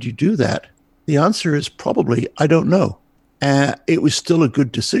 why did you do that? The answer is probably, I don't know. It was still a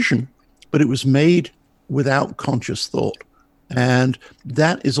good decision, but it was made without conscious thought. And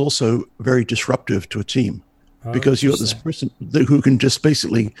that is also very disruptive to a team, because you have this person who can just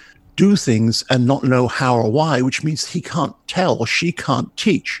basically do things and not know how or why, which means he can't tell or she can't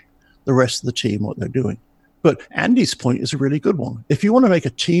teach the rest of the team what they're doing. But Andy's point is a really good one. If you want to make a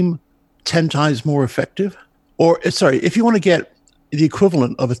team 10 times more effective, if you want to get the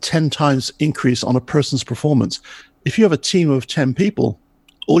equivalent of a 10 times increase on a person's performance, if you have a team of 10 people,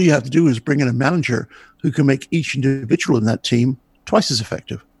 all you have to do is bring in a manager who can make each individual in that team twice as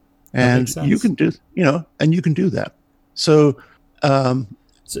effective. And you can do, and you can do that. So,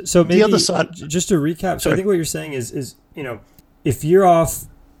 so maybe the other side, just to recap, so I think what you're saying is, if you're off,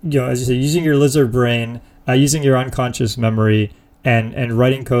 as you say, using your lizard brain, using your unconscious memory and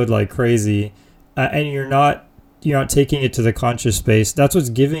writing code like crazy, and you're not taking it to the conscious space, that's what's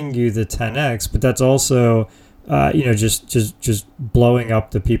giving you the 10x, but that's also, just blowing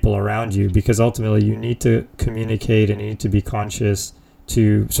up the people around you, because ultimately you need to communicate and you need to be conscious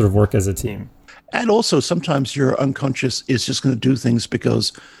to sort of work as a team. And also sometimes your unconscious is just going to do things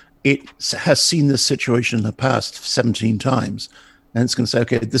because it has seen this situation in the past 17 times. And it's going to say,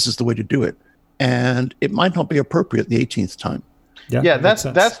 okay, this is the way to do it. And it might not be appropriate the 18th time. Yeah, that's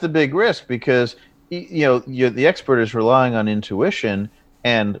the big risk, because the expert is relying on intuition,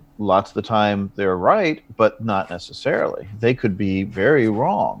 and lots of the time they're right, but not necessarily. They could be very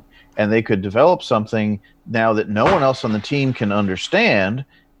wrong, and they could develop something now that no one else on the team can understand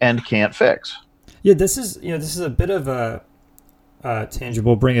and can't fix. Yeah, this is a bit of a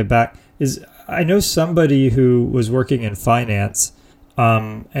tangible. Bring it back. I know somebody who was working in finance,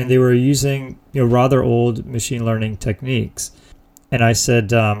 and they were using rather old machine learning techniques. And I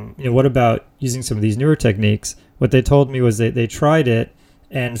said, what about using some of these newer techniques? What they told me was they tried it,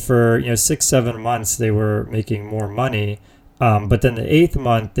 and for 6-7 months they were making more money, but then the 8th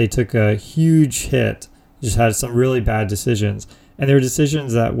month they took a huge hit, just had some really bad decisions, and they were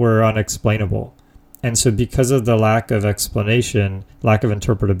decisions that were unexplainable. And so because of the lack of explanation, lack of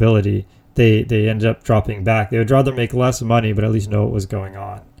interpretability, they ended up dropping back. They would rather make less money, but at least know what was going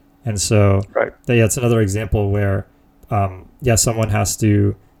on. And so it's another example where someone has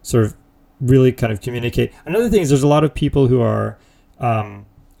to sort of really kind of communicate. Another thing is there's a lot of people who are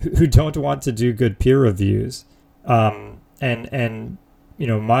who don't want to do good peer reviews, and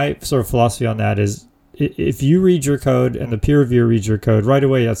my sort of philosophy on that is, if you read your code and the peer reviewer reads your code, right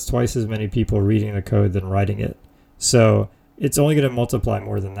away that's twice as many people reading the code than writing it. So it's only going to multiply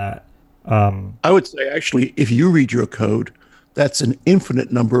more than that. I would say, actually, if you read your code, that's an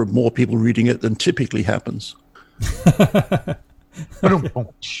infinite number of more people reading it than typically happens.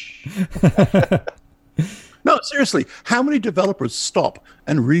 No, seriously, how many developers stop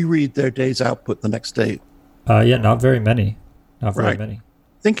and reread their day's output the next day? Not very many. Not very many.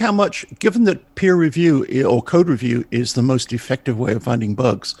 Think how much, given that peer review or code review is the most effective way of finding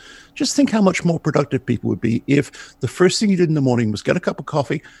bugs, just think how much more productive people would be if the first thing you did in the morning was get a cup of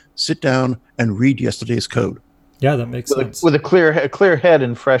coffee, sit down, and read yesterday's code. Yeah, that makes sense. With a clear head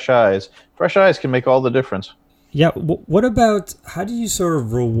and fresh eyes. Fresh eyes can make all the difference. Yeah. What about, how do you sort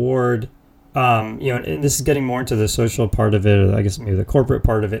of reward, and this is getting more into the social part of it, or I guess maybe the corporate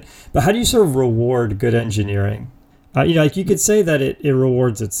part of it, but how do you sort of reward good engineering? Like you could say that it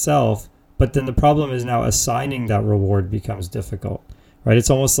rewards itself, but then the problem is now assigning that reward becomes difficult, right? It's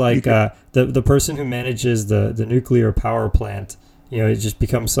almost like the person who manages the nuclear power plant, it just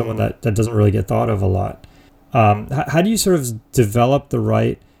becomes someone that doesn't really get thought of a lot. How do you sort of develop the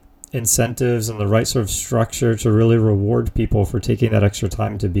right incentives and the right sort of structure to really reward people for taking that extra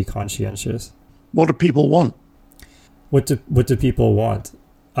time to be conscientious? What do people want? What do people want?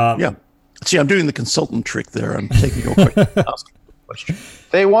 See, I'm doing the consultant trick there. I'm taking your question.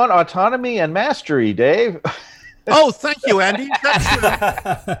 They want autonomy and mastery, Dave. Oh, thank you, Andy.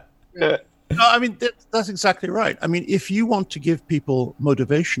 No, I mean, that's exactly right. I mean, if you want to give people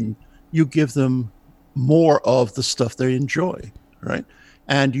motivation, you give them more of the stuff they enjoy, right?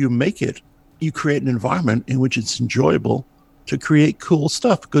 And you create an environment in which it's enjoyable to create cool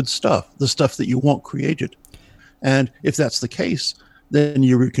stuff, good stuff, the stuff that you want created. And if that's the case, then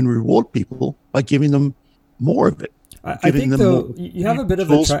you can reward people by giving them more of it. I think though you have a bit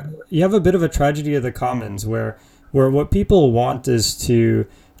of a tragedy of the commons where what people want is to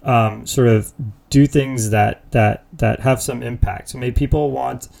sort of do things that have some impact. So maybe people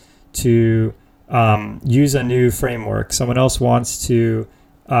want to use a new framework. Someone else wants to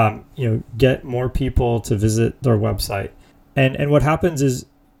get more people to visit their website. And what happens is,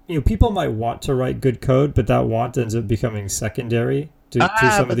 people might want to write good code, but that want ends up becoming secondary to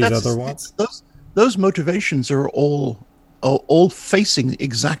some of these other wants. Those motivations are all facing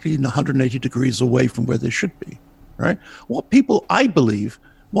exactly 180 degrees away from where they should be, right? I believe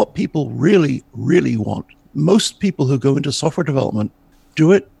what people really, really want, most people who go into software development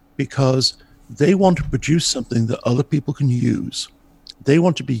do it because they want to produce something that other people can use. They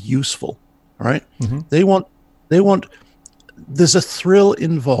want to be useful, right? Mm-hmm. There's a thrill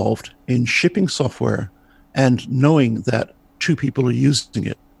involved in shipping software and knowing that 2 people are using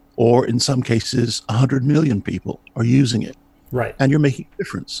it, or in some cases 100 million people are using it, right? And you're making a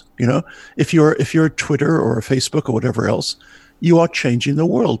difference. If you're a Twitter or a Facebook or whatever else, you are changing the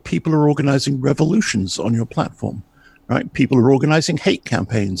world. People are organizing revolutions on your platform, right? People are organizing hate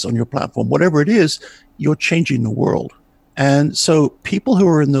campaigns on your platform. Whatever it is, you're changing the world. And so people who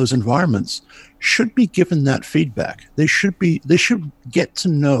are in those environments should be given that feedback. They should get to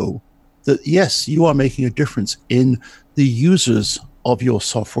know that, yes, you are making a difference in the users of your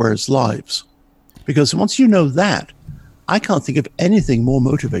software's lives. Because once you know that, I can't think of anything more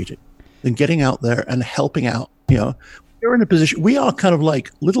motivating than getting out there and helping out. We're in a position, we are kind of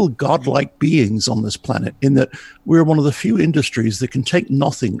like little godlike beings on this planet, in that we're one of the few industries that can take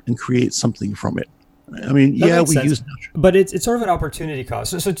nothing and create something from it. I mean, use, but it's sort of an opportunity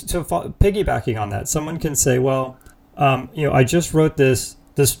cost. So piggybacking on that, someone can say, well, I just wrote this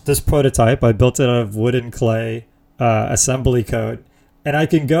prototype. I built it out of wood and clay assembly code, and I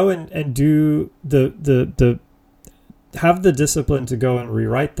can go and do the have the discipline to go and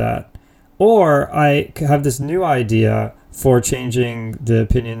rewrite that, or I have this new idea for changing the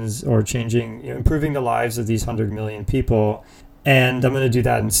opinions or improving the lives of these 100 million people, and I'm going to do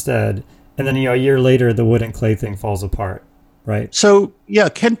that instead. And then, a year later, the wood and clay thing falls apart, right? So,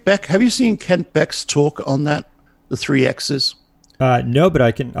 Kent Beck. Have you seen Kent Beck's talk on that, the 3 X's? No, but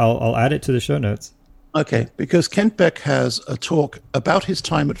I'll add it to the show notes. Okay, because Kent Beck has a talk about his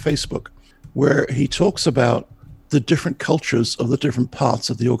time at Facebook, where he talks about the different cultures of the different parts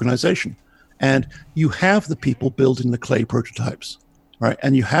of the organization. And you have the people building the clay prototypes, right?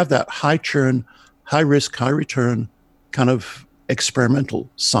 And you have that high churn, high risk, high return kind of experimental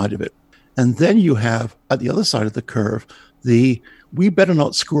side of it. And then you have, at the other side of the curve, we better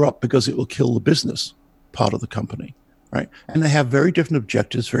not screw up because it will kill the business part of the company, right? And they have very different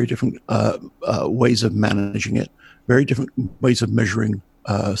objectives, very different ways of managing it, very different ways of measuring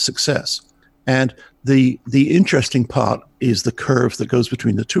success. And the interesting part is the curve that goes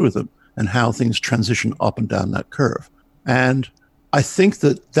between the two of them and how things transition up and down that curve. And I think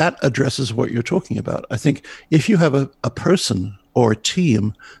that addresses what you're talking about. I think if you have a person or a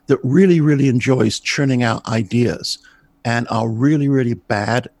team that really, really enjoys churning out ideas and are really, really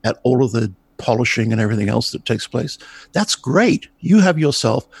bad at all of the polishing and everything else that takes place, that's great. You have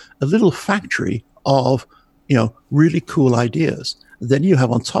yourself a little factory of, really cool ideas. Then you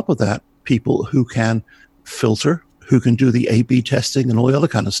have on top of that people who can filter, who can do the A/B testing and all the other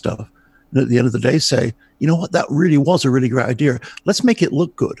kind of stuff. And at the end of the day say, you know what, that really was a really great idea. Let's make it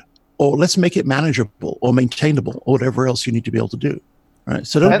look good, or let's make it manageable or maintainable, or whatever else you need to be able to do. Right.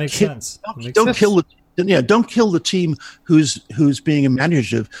 So don't kill the team who's being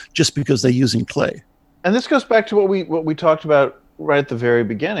imaginative just because they're using clay. And this goes back to what we talked about right at the very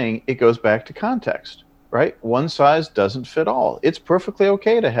beginning. It goes back to context, right? One size doesn't fit all. It's perfectly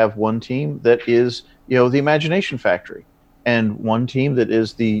okay to have one team that is, the imagination factory, and one team that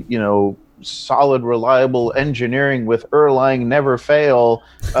is the, solid, reliable engineering with Erlang never fail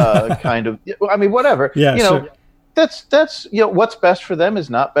kind of. I mean, whatever. Yeah, sure. That's what's best for them is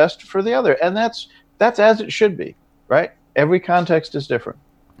not best for the other, and that's as it should be, right? Every context is different.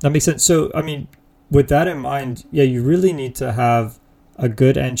 That makes sense. So, I mean, with that in mind, you really need to have a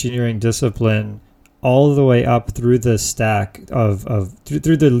good engineering discipline all the way up through the stack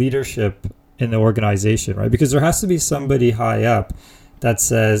through the leadership in the organization, right? Because there has to be somebody high up that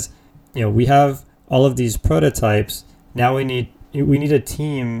says, we have all of these prototypes. Now we need a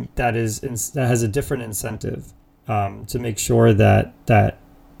team that has a different incentive to make sure that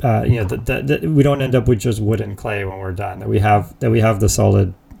we don't end up with just wood and clay when we're done. That we have the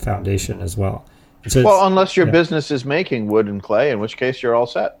solid foundation as well. So unless your business is making wood and clay, in which case you're all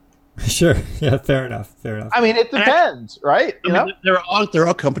set. Sure. Yeah. Fair enough. I mean, it depends, right? There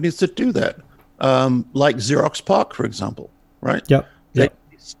are companies that do that. like Xerox PARC, for example, right? Yep.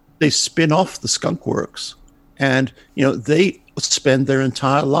 They spin off the Skunk Works, and they spend their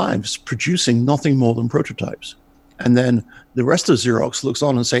entire lives producing nothing more than prototypes, and then the rest of Xerox looks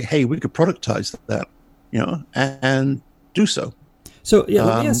on and say, "Hey, we could productize that," and do so. So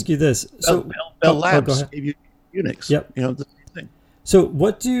let me ask you this: so Bell Labs gave you Unix. Yep. The same thing. So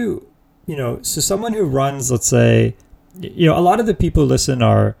what do so someone who runs, let's say, a lot of the people listen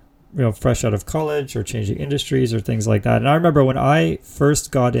are fresh out of college or changing industries or things like that. And I remember when I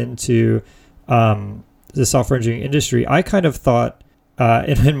first got into the software engineering industry, I kind of thought,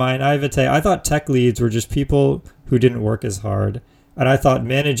 in my naivete, I thought tech leads were just people who didn't work as hard. And I thought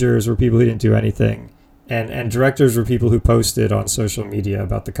managers were people who didn't do anything. And directors were people who posted on social media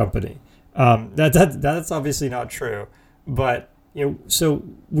about the company. That's obviously not true. But, so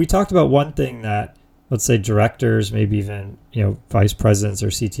we talked about one thing that, let's say, directors, maybe even, vice presidents or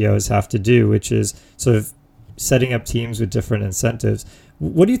CTOs have to do, which is sort of setting up teams with different incentives.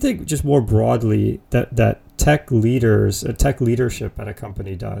 What do you think, just more broadly, that tech leadership at a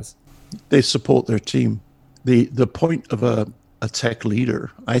company does? They support their team. The point of a tech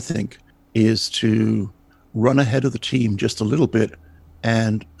leader, I think, is to run ahead of the team just a little bit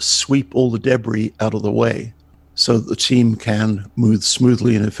and sweep all the debris out of the way so that the team can move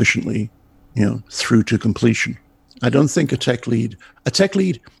smoothly and efficiently through to completion. I don't think a tech lead,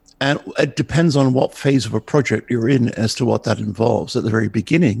 and it depends on what phase of a project you're in as to what that involves. At the very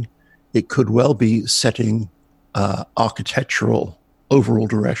beginning, it could well be setting architectural overall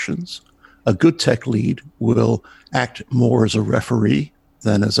directions. A good tech lead will act more as a referee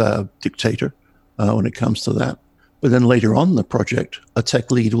than as a dictator when it comes to that. But then later on in the project, a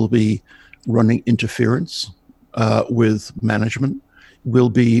tech lead will be running interference with management, will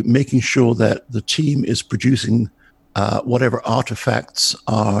be making sure that the team is producing whatever artifacts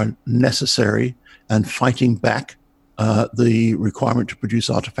are necessary and fighting back the requirement to produce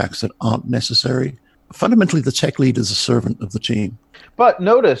artifacts that aren't necessary. Fundamentally, the tech lead is a servant of the team. But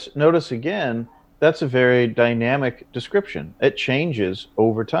notice again, that's a very dynamic description. It changes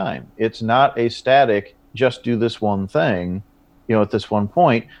over time. It's not a static, just do this one thing, at this one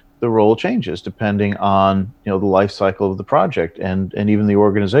point. The role changes depending on the life cycle of the project and even the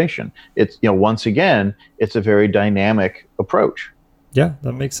organization. It's once again, it's a very dynamic approach. Yeah,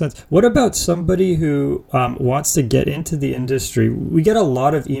 that makes sense. What about somebody who wants to get into the industry? We get a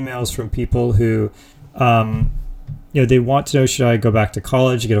lot of emails from people who, they want to know, should I go back to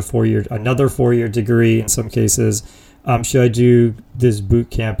college, get another 4-year degree in some cases? Should I do this boot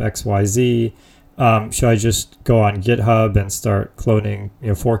camp XYZ? Should I just go on GitHub and start cloning,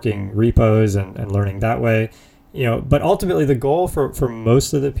 forking repos and learning that way? But ultimately the goal for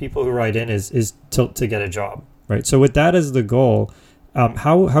most of the people who write in is to get a job, right? So with that as the goal,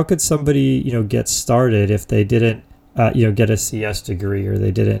 how could somebody, get started if they didn't, get a CS degree or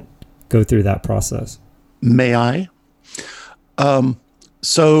they didn't go through that process? May I?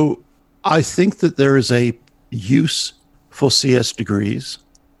 So I think that there is a use for CS degrees,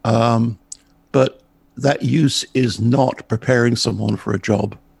 but that use is not preparing someone for a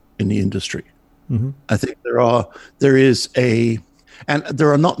job in the industry. Mm-hmm. I think there are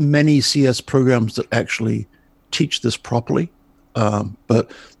not many CS programs that actually teach this properly,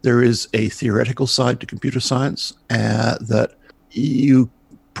 but there is a theoretical side to computer science that you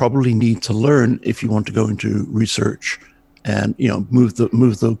probably need to learn if you want to go into research and move the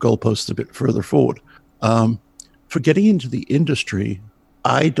goalposts a bit further forward. For getting into the industry,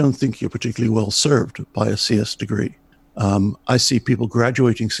 I don't think you're particularly well served by a CS degree. I see people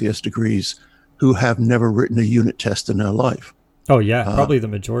graduating CS degrees who have never written a unit test in their life. Oh yeah, probably the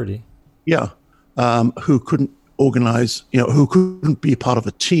majority. Yeah, who couldn't organize, who couldn't be part of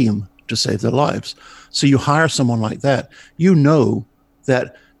a team to save their lives. So you hire someone like that,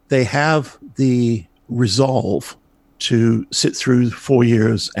 that they have the resolve to sit through 4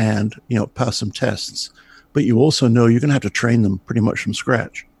 years and pass some tests. But you also know you're going to have to train them pretty much from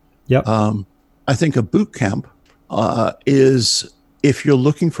scratch. Yep. I think a boot camp is, if you're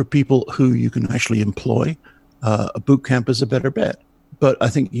looking for people who you can actually employ, a boot camp is a better bet. But I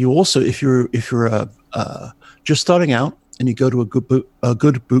think you also, if you're just starting out and you go to a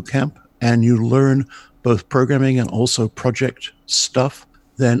good boot camp and you learn both programming and also project stuff,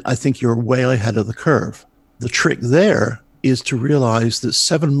 then I think you're way ahead of the curve. The trick there is to realize that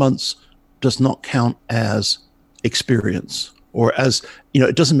 7 months does not count as experience, or as,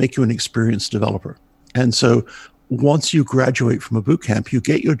 it doesn't make you an experienced developer. And so once you graduate from a boot camp, you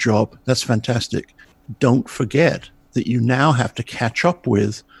get your job. That's fantastic. Don't forget that you now have to catch up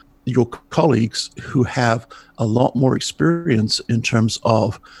with your colleagues who have a lot more experience in terms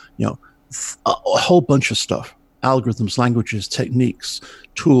of, a whole bunch of stuff: algorithms, languages, techniques,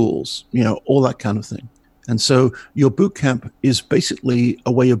 tools, all that kind of thing. And so your boot camp is basically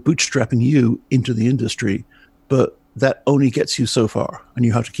a way of bootstrapping you into the industry, but that only gets you so far, and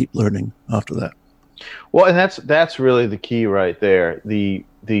you have to keep learning after that. Well, and that's really the key right there. The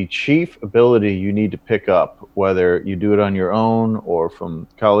chief ability you need to pick up, whether you do it on your own or from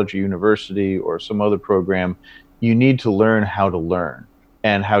college or university or some other program, you need to learn how to learn,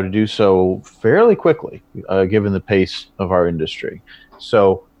 and how to do so fairly quickly, given the pace of our industry.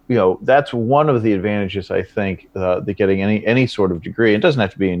 So, that's one of the advantages, I think, that getting any sort of degree. It doesn't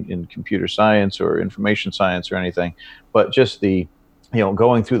have to be in computer science or information science or anything, but just the,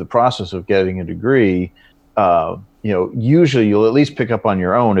 going through the process of getting a degree, usually you'll at least pick up on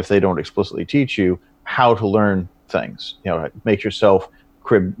your own, if they don't explicitly teach you, how to learn things. Make yourself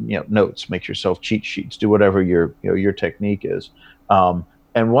crib, notes, make yourself cheat sheets, do whatever your technique is.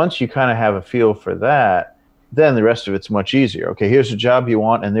 And once you kind of have a feel for that, then the rest of it's much easier. Okay, here's a job you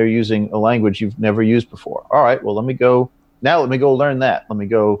want, and they're using a language you've never used before. All right, well, let me go learn that. Let me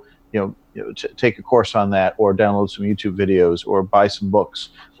go, take a course on that, or download some YouTube videos, or buy some books,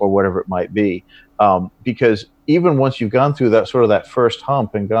 or whatever it might be. Because even once you've gone through that first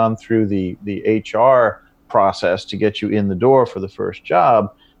hump and gone through the HR process to get you in the door for the first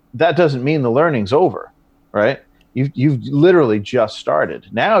job, that doesn't mean the learning's over, right? You've literally just started.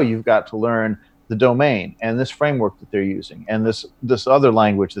 Now you've got to learn the domain and this framework that they're using, and this other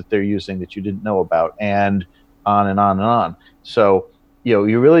language that they're using that you didn't know about, and on and on and on. So,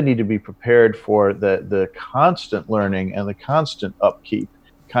 you really need to be prepared for the constant learning and the constant upkeep,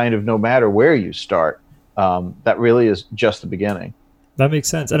 kind of no matter where you start. That really is just the beginning. That makes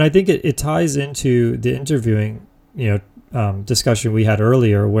sense. And I think it ties into the interviewing, discussion we had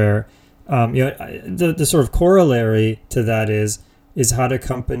earlier, where, the sort of corollary to that is how do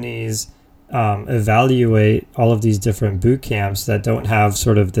companies evaluate all of these different boot camps that don't have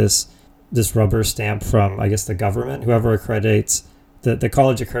sort of this rubber stamp from, I guess, the government, whoever accreditates, the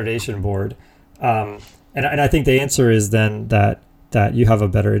college accreditation board. And I think the answer is then that you have a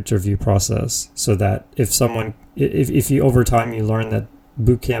better interview process, so that if you over time you learn that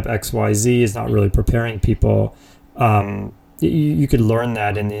bootcamp XYZ is not really preparing people, you could learn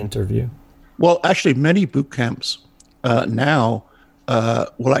that in the interview. Well, actually, many boot camps now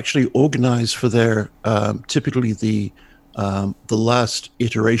will actually organize for their typically the last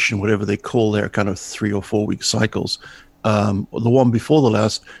iteration, whatever they call their kind of 3 or 4 week cycles. The one before the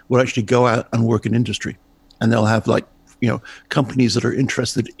last will actually go out and work in industry, and they'll have companies that are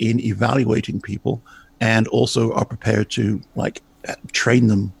interested in evaluating people and also are prepared to train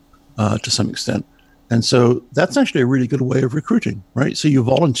them to some extent. And so that's actually a really good way of recruiting, right? So you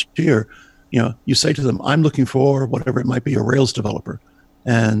volunteer, you say to them, I'm looking for whatever it might be, a Rails developer.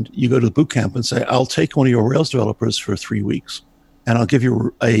 And you go to the boot camp and say, I'll take one of your Rails developers for 3 weeks, and I'll give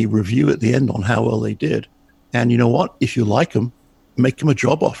you a review at the end on how well they did. And you know what? If you like them, make them a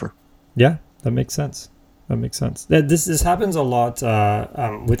job offer. Yeah, that makes sense. This happens a lot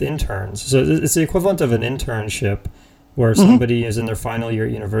with interns. So it's the equivalent of an internship, where somebody is in their final year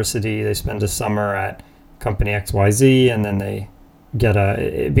at university. They spend a summer at company XYZ, and then they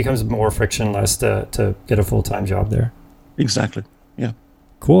it becomes more frictionless to get a full-time job there. Exactly. Yeah.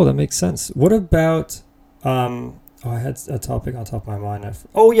 Cool. That makes sense. What about, I had a topic on top of my mind.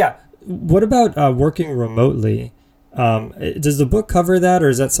 What about working remotely? Does the book cover that, or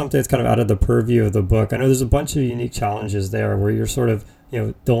is that something that's kind of out of the purview of the book? I know there's a bunch of unique challenges there where you're sort of,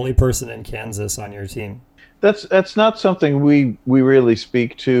 the only person in Kansas on your team. That's not something we really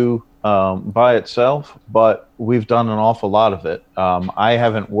speak to by itself, but we've done an awful lot of it. I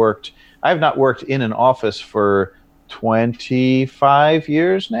have not worked in an office for 25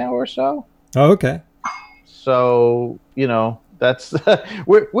 years now or so. Oh, okay. So, that's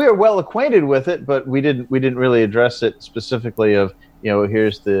we're well acquainted with it, but we didn't really address it specifically of,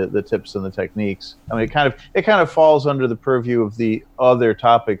 here's the tips and the techniques. I mean, it kind of falls under the purview of the other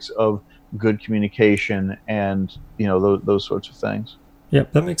topics of good communication and, those sorts of things.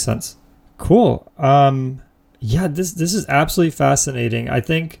 Yep, that makes sense. Cool. This is absolutely fascinating. I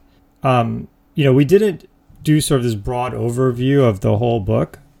think, we didn't do sort of this broad overview of the whole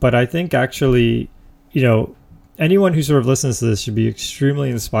book, but I think actually, anyone who sort of listens to this should be extremely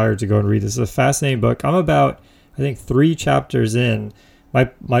inspired to go and read this. It's a fascinating book. I'm about, I think, 3 chapters in.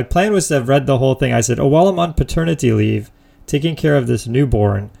 My plan was to have read the whole thing. I said, while I'm on paternity leave, taking care of this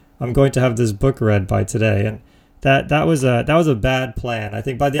newborn, I'm going to have this book read by today. And that was a bad plan. I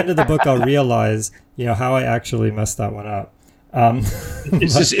think by the end of the book, I'll realize, how I actually messed that one up.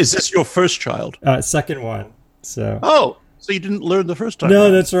 Is this your first child? Second one. So. Oh, So you didn't learn the first time. No,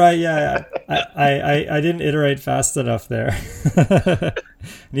 around. that's right. Yeah, I didn't iterate fast enough there.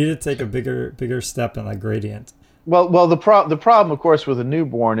 Needed to take a bigger step in that gradient. Well, the problem, of course, with a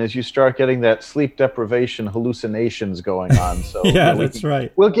newborn is you start getting that sleep deprivation hallucinations going on. So yeah, that's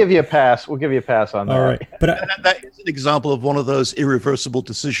right. We'll give you a pass. We'll give you a pass on that. All right, but that is an example of one of those irreversible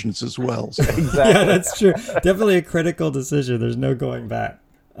decisions as well. So. Exactly. Yeah, that's true. Definitely a critical decision. There's no going back.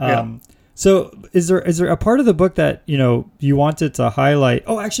 So is there a part of the book that, you wanted to highlight?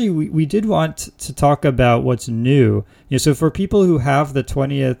 Oh, actually, we did want to talk about what's new. So for people who have the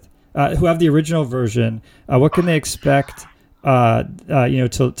 20th, who have the original version, what can they expect, to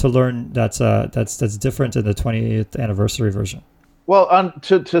learn that's different in the 20th anniversary version? Well,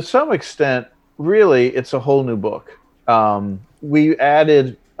 to some extent, really, it's a whole new book. We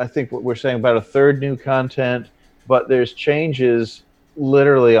added, I think, what we're saying, about a third new content, but there's changes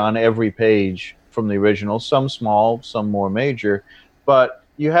literally on every page from the original, some small, some more major. But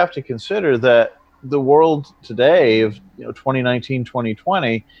you have to consider that the world today of 2019,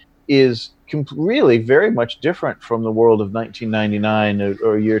 2020 is really very much different from the world of 1999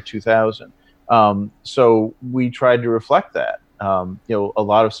 or year 2000. So we tried to reflect that. A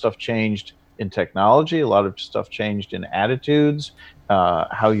lot of stuff changed in technology, a lot of stuff changed in attitudes,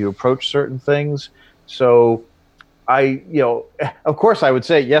 how you approach certain things. So of course I would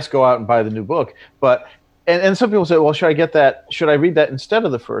say, yes, go out and buy the new book. But, and some people say, well, should I read that instead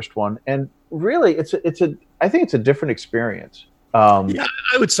of the first one? And really I think it's a different experience. Yeah,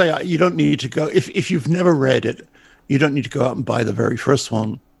 I would say you don't need to go, if you've never read it, you don't need to go out and buy the very first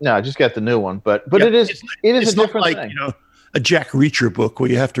one. No, just get the new one. But yeah, it is a different like, thing. A Jack Reacher book where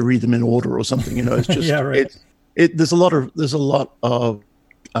you have to read them in order or something. It's just yeah, right. There's a lot of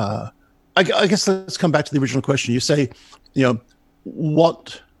I guess let's come back to the original question. You say,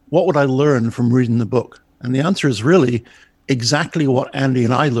 what would I learn from reading the book? And the answer is really exactly what Andy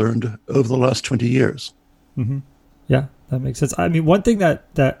and I learned over the last 20 years. Mm-hmm. Yeah, that makes sense. I mean, one thing that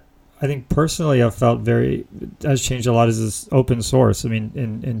I think personally I've felt has changed a lot is this open source. I mean,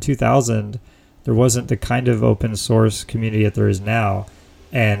 in 2000, there wasn't the kind of open source community that there is now.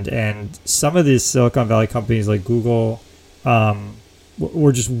 And some of these Silicon Valley companies like Google,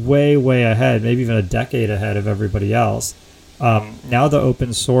 we're just way, way ahead, maybe even a decade ahead of everybody else. Now the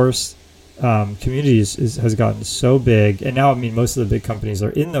open source community has gotten so big, and now, I mean, most of the big companies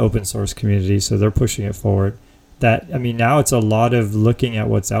are in the open source community, so they're pushing it forward. That, I mean, now it's a lot of looking at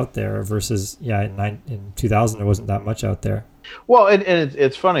what's out there versus, in 2000 there wasn't that much out there. Well, and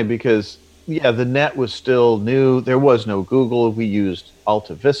it's funny because, the net was still new. There was no Google. We used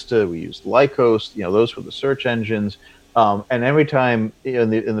Alta Vista. We used Lycos. Those were the search engines. And every time in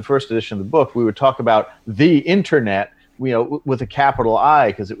the first edition of the book, we would talk about the internet, with a capital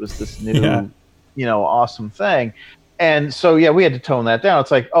I, because it was this new, awesome thing. And so, we had to tone that down.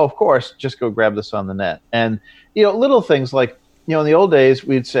 It's like, oh, of course, just go grab this on the net. And, little things like, in the old days,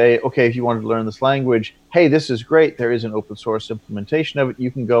 we'd say, okay, if you wanted to learn this language, hey, this is great. There is an open source implementation of it. You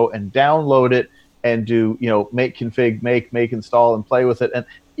can go and download it and do, make, config, make, install, and play with it. And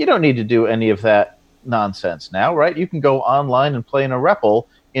you don't need to do any of that nonsense now, right? You can go online and play in a REPL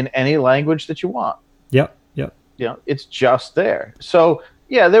in any language that you want. Yep. It's just there. So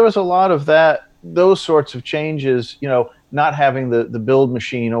there was a lot of those sorts of changes, not having the build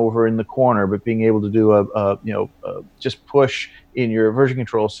machine over in the corner, but being able to do just push in your version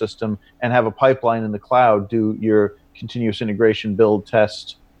control system and have a pipeline in the cloud, do your continuous integration, build,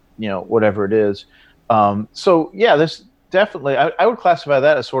 test, whatever it is. This definitely, I would classify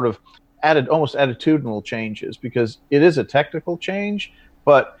that as sort of almost attitudinal changes, because it is a technical change,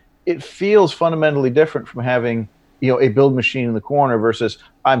 but it feels fundamentally different from having a build machine in the corner versus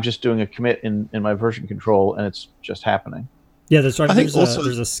I'm just doing a commit in my version control and it's just happening. Yeah, that's right. I think there's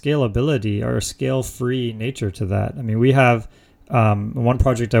a scalability or a scale-free nature to that. I mean, we have one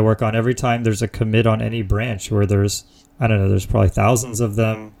project I work on. Every time there's a commit on any branch where there's probably thousands of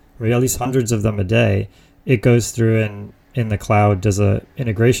them, or at least hundreds of them a day, it goes through and in the cloud does a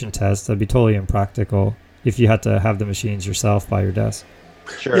integration test. That'd be totally impractical if you had to have the machines yourself by your desk.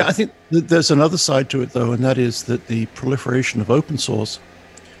 Sure. Yeah, I think there's another side to it, though, and that is that the proliferation of open source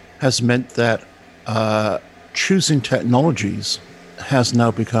has meant that choosing technologies has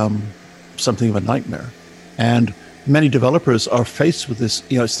now become something of a nightmare. And many developers are faced with this.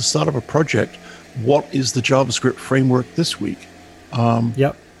 It's the start of a project. What is the JavaScript framework this week?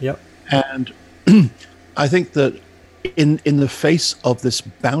 Yep. And I think that in the face of this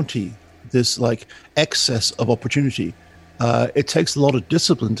bounty, this like excess of opportunity, it takes a lot of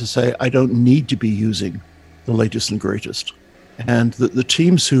discipline to say, I don't need to be using the latest and greatest. And the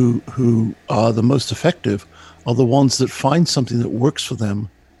teams who are the most effective are the ones that find something that works for them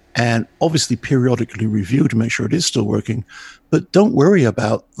and obviously periodically review to make sure it is still working. But don't worry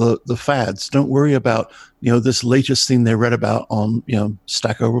about the fads. Don't worry about, this latest thing they read about on,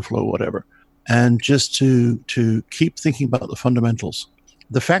 Stack Overflow or whatever. And just to keep thinking about the fundamentals.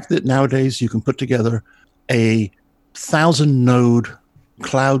 The fact that nowadays you can put together a 1,000-node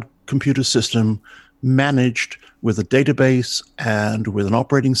cloud computer system managed with a database and with an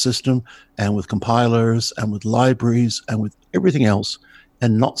operating system and with compilers and with libraries and with everything else,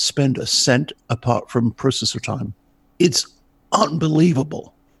 and not spend a cent apart from processor time. It's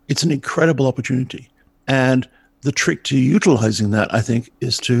unbelievable. It's an incredible opportunity. And the trick to utilizing that, I think,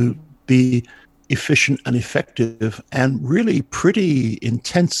 is to be efficient and effective and really pretty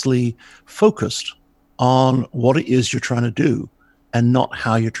intensely focused on what it is you're trying to do and not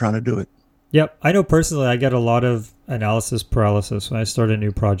how you're trying to do it. Yep. I know personally I get a lot of analysis paralysis when I start a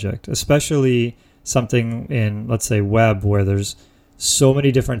new project, especially something in, let's say, web, where there's so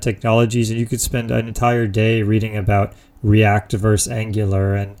many different technologies and you could spend an entire day reading about React versus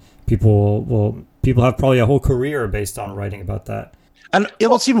Angular, and people have probably a whole career based on writing about that. And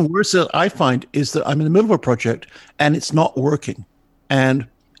what's even worse that I find is that I'm in the middle of a project and it's not working. And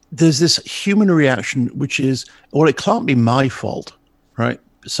there's this human reaction, which is, well, it can't be my fault, right?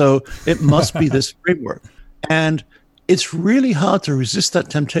 So it must be this framework. And it's really hard to resist that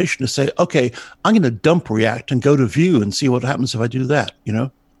temptation to say, okay, I'm going to dump React and go to Vue and see what happens if I do that,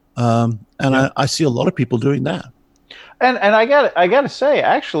 I see a lot of people doing that. And I got to say,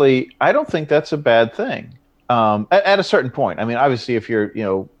 actually, I don't think that's a bad thing. At a certain point. I mean, obviously, if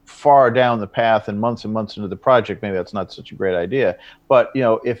you're, far down the path and months into the project, maybe that's not such a great idea. But,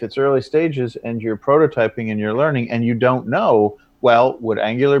 if it's early stages and you're prototyping and you're learning and you don't know, well, would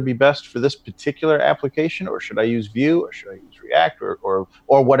Angular be best for this particular application, or should I use Vue, or should I use React, or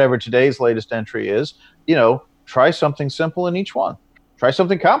whatever today's latest entry is? Try something simple in each one. Try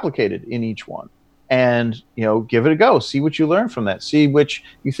something complicated in each one. And, give it a go. See what you learn from that. See which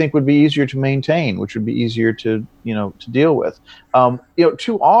you think would be easier to maintain, which would be easier to deal with.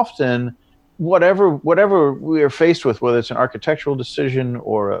 Too often, whatever we are faced with, whether it's an architectural decision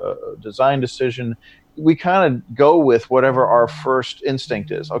or a design decision, we kind of go with whatever our first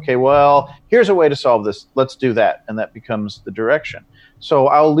instinct is. Okay, well, here's a way to solve this. Let's do that. And that becomes the direction. So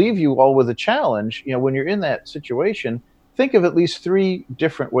I'll leave you all with a challenge. When you're in that situation, think of at least 3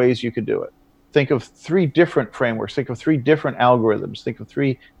 different ways you could do it. Think of 3 different frameworks. Think of 3 different algorithms. Think of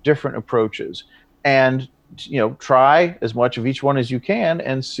 3 different approaches. And, try as much of each one as you can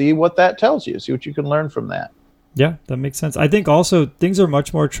and see what that tells you. See what you can learn from that. Yeah, that makes sense. I think also things are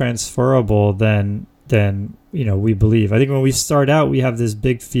much more transferable than we believe. I think when we start out, we have this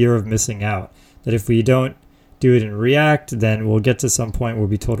big fear of missing out, that if we don't do it in React, then we'll get to some point where we'll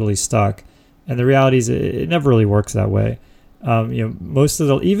be totally stuck. And the reality is it never really works that way. Most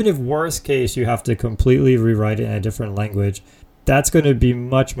of even if worst case, you have to completely rewrite it in a different language, that's going to be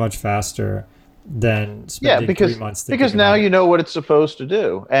much, much faster than spending 3 months thinking because now about it. you know what it's supposed to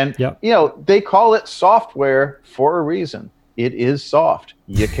do. And, Yep. They call it software for a reason. It is soft.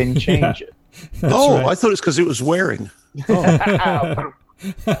 You can change it. Right. I thought it's because it was wearing. Oh.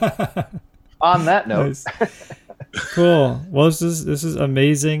 On that note. Nice. Cool. Well, this is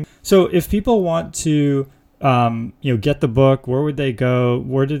amazing. So if people want to get the book, where would they go?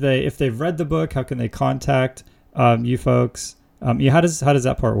 If they've read the book, how can they contact you folks? How does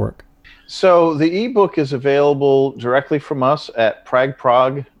that part work? So the ebook is available directly from us at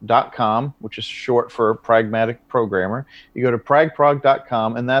pragprog.com, which is short for Pragmatic Programmer. You go to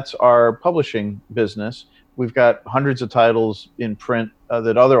pragprog.com, and that's our publishing business. We've got hundreds of titles in print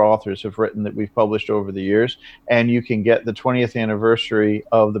that other authors have written that we've published over the years, and you can get the 20th anniversary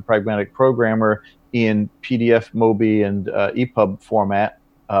of the Pragmatic Programmer in PDF, MOBI, and EPUB format,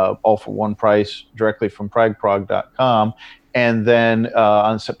 all for one price, directly from pragprog.com. And then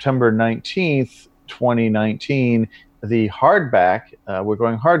on September 19th, 2019, the hardback, we're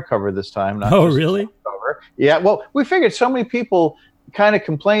going hardcover this time. Not Oh, just really? hardcover. Yeah, well, we figured so many people kind of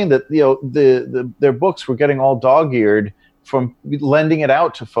complained that their books were getting all dog-eared from lending it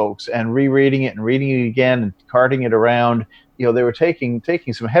out to folks and rereading it and reading it again and carting it around. They were taking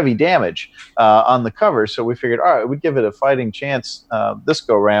some heavy damage on the cover. So we figured, all right, we'd give it a fighting chance this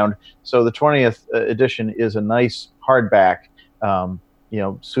go round. So the 20th edition is a nice hardback,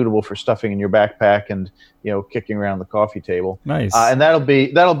 suitable for stuffing in your backpack and, kicking around the coffee table. Nice. And that'll be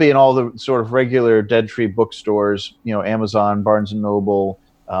in all the sort of regular Dead Tree bookstores, Amazon, Barnes & Noble.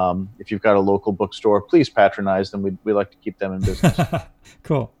 If you've got a local bookstore, please patronize them. We like to keep them in business.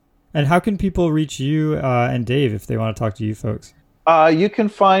 Cool. And how can people reach you and Dave if they want to talk to you folks? You can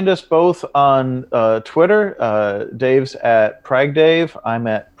find us both on Twitter. Dave's at PragDave. I'm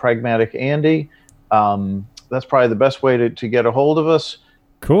at Pragmatic Andy. That's probably the best way to get a hold of us.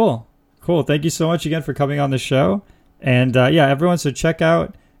 Cool. Thank you so much again for coming on the show. And everyone, so check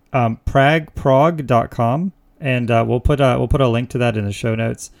out pragprog.com, and we'll put a link to that in the show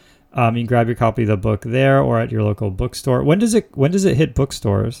notes. You can grab your copy of the book there or at your local bookstore. When does it hit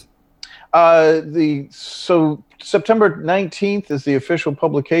bookstores? So September 19th is the official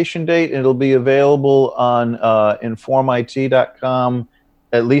publication date. It'll be available on informit.com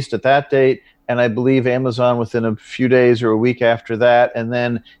at least at that date, and I believe Amazon within a few days or a week after that, and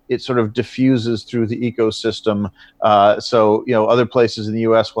then it sort of diffuses through the ecosystem. So other places in the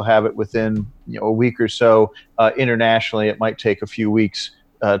U.S. will have it within a week or so. Internationally, it might take a few weeks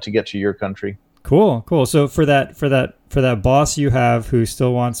to get to your country. Cool. So for that boss you have who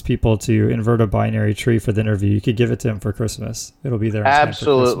still wants people to invert a binary tree for the interview, you could give it to him for Christmas. It'll be there.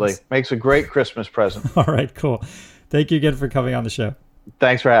 Absolutely. Makes a great Christmas present. All right, cool. Thank you again for coming on the show.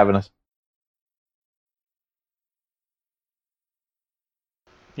 Thanks for having us.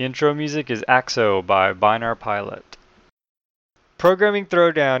 The intro music is Axo by Binar Pilot. Programming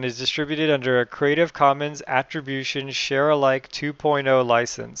Throwdown is distributed under a Creative Commons Attribution Share-alike 2.0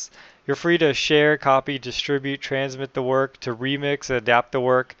 license. You're free to share, copy, distribute, transmit the work, to remix, adapt the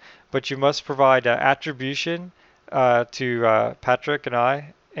work, but you must provide attribution to Patrick and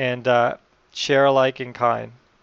I, and share alike in kind.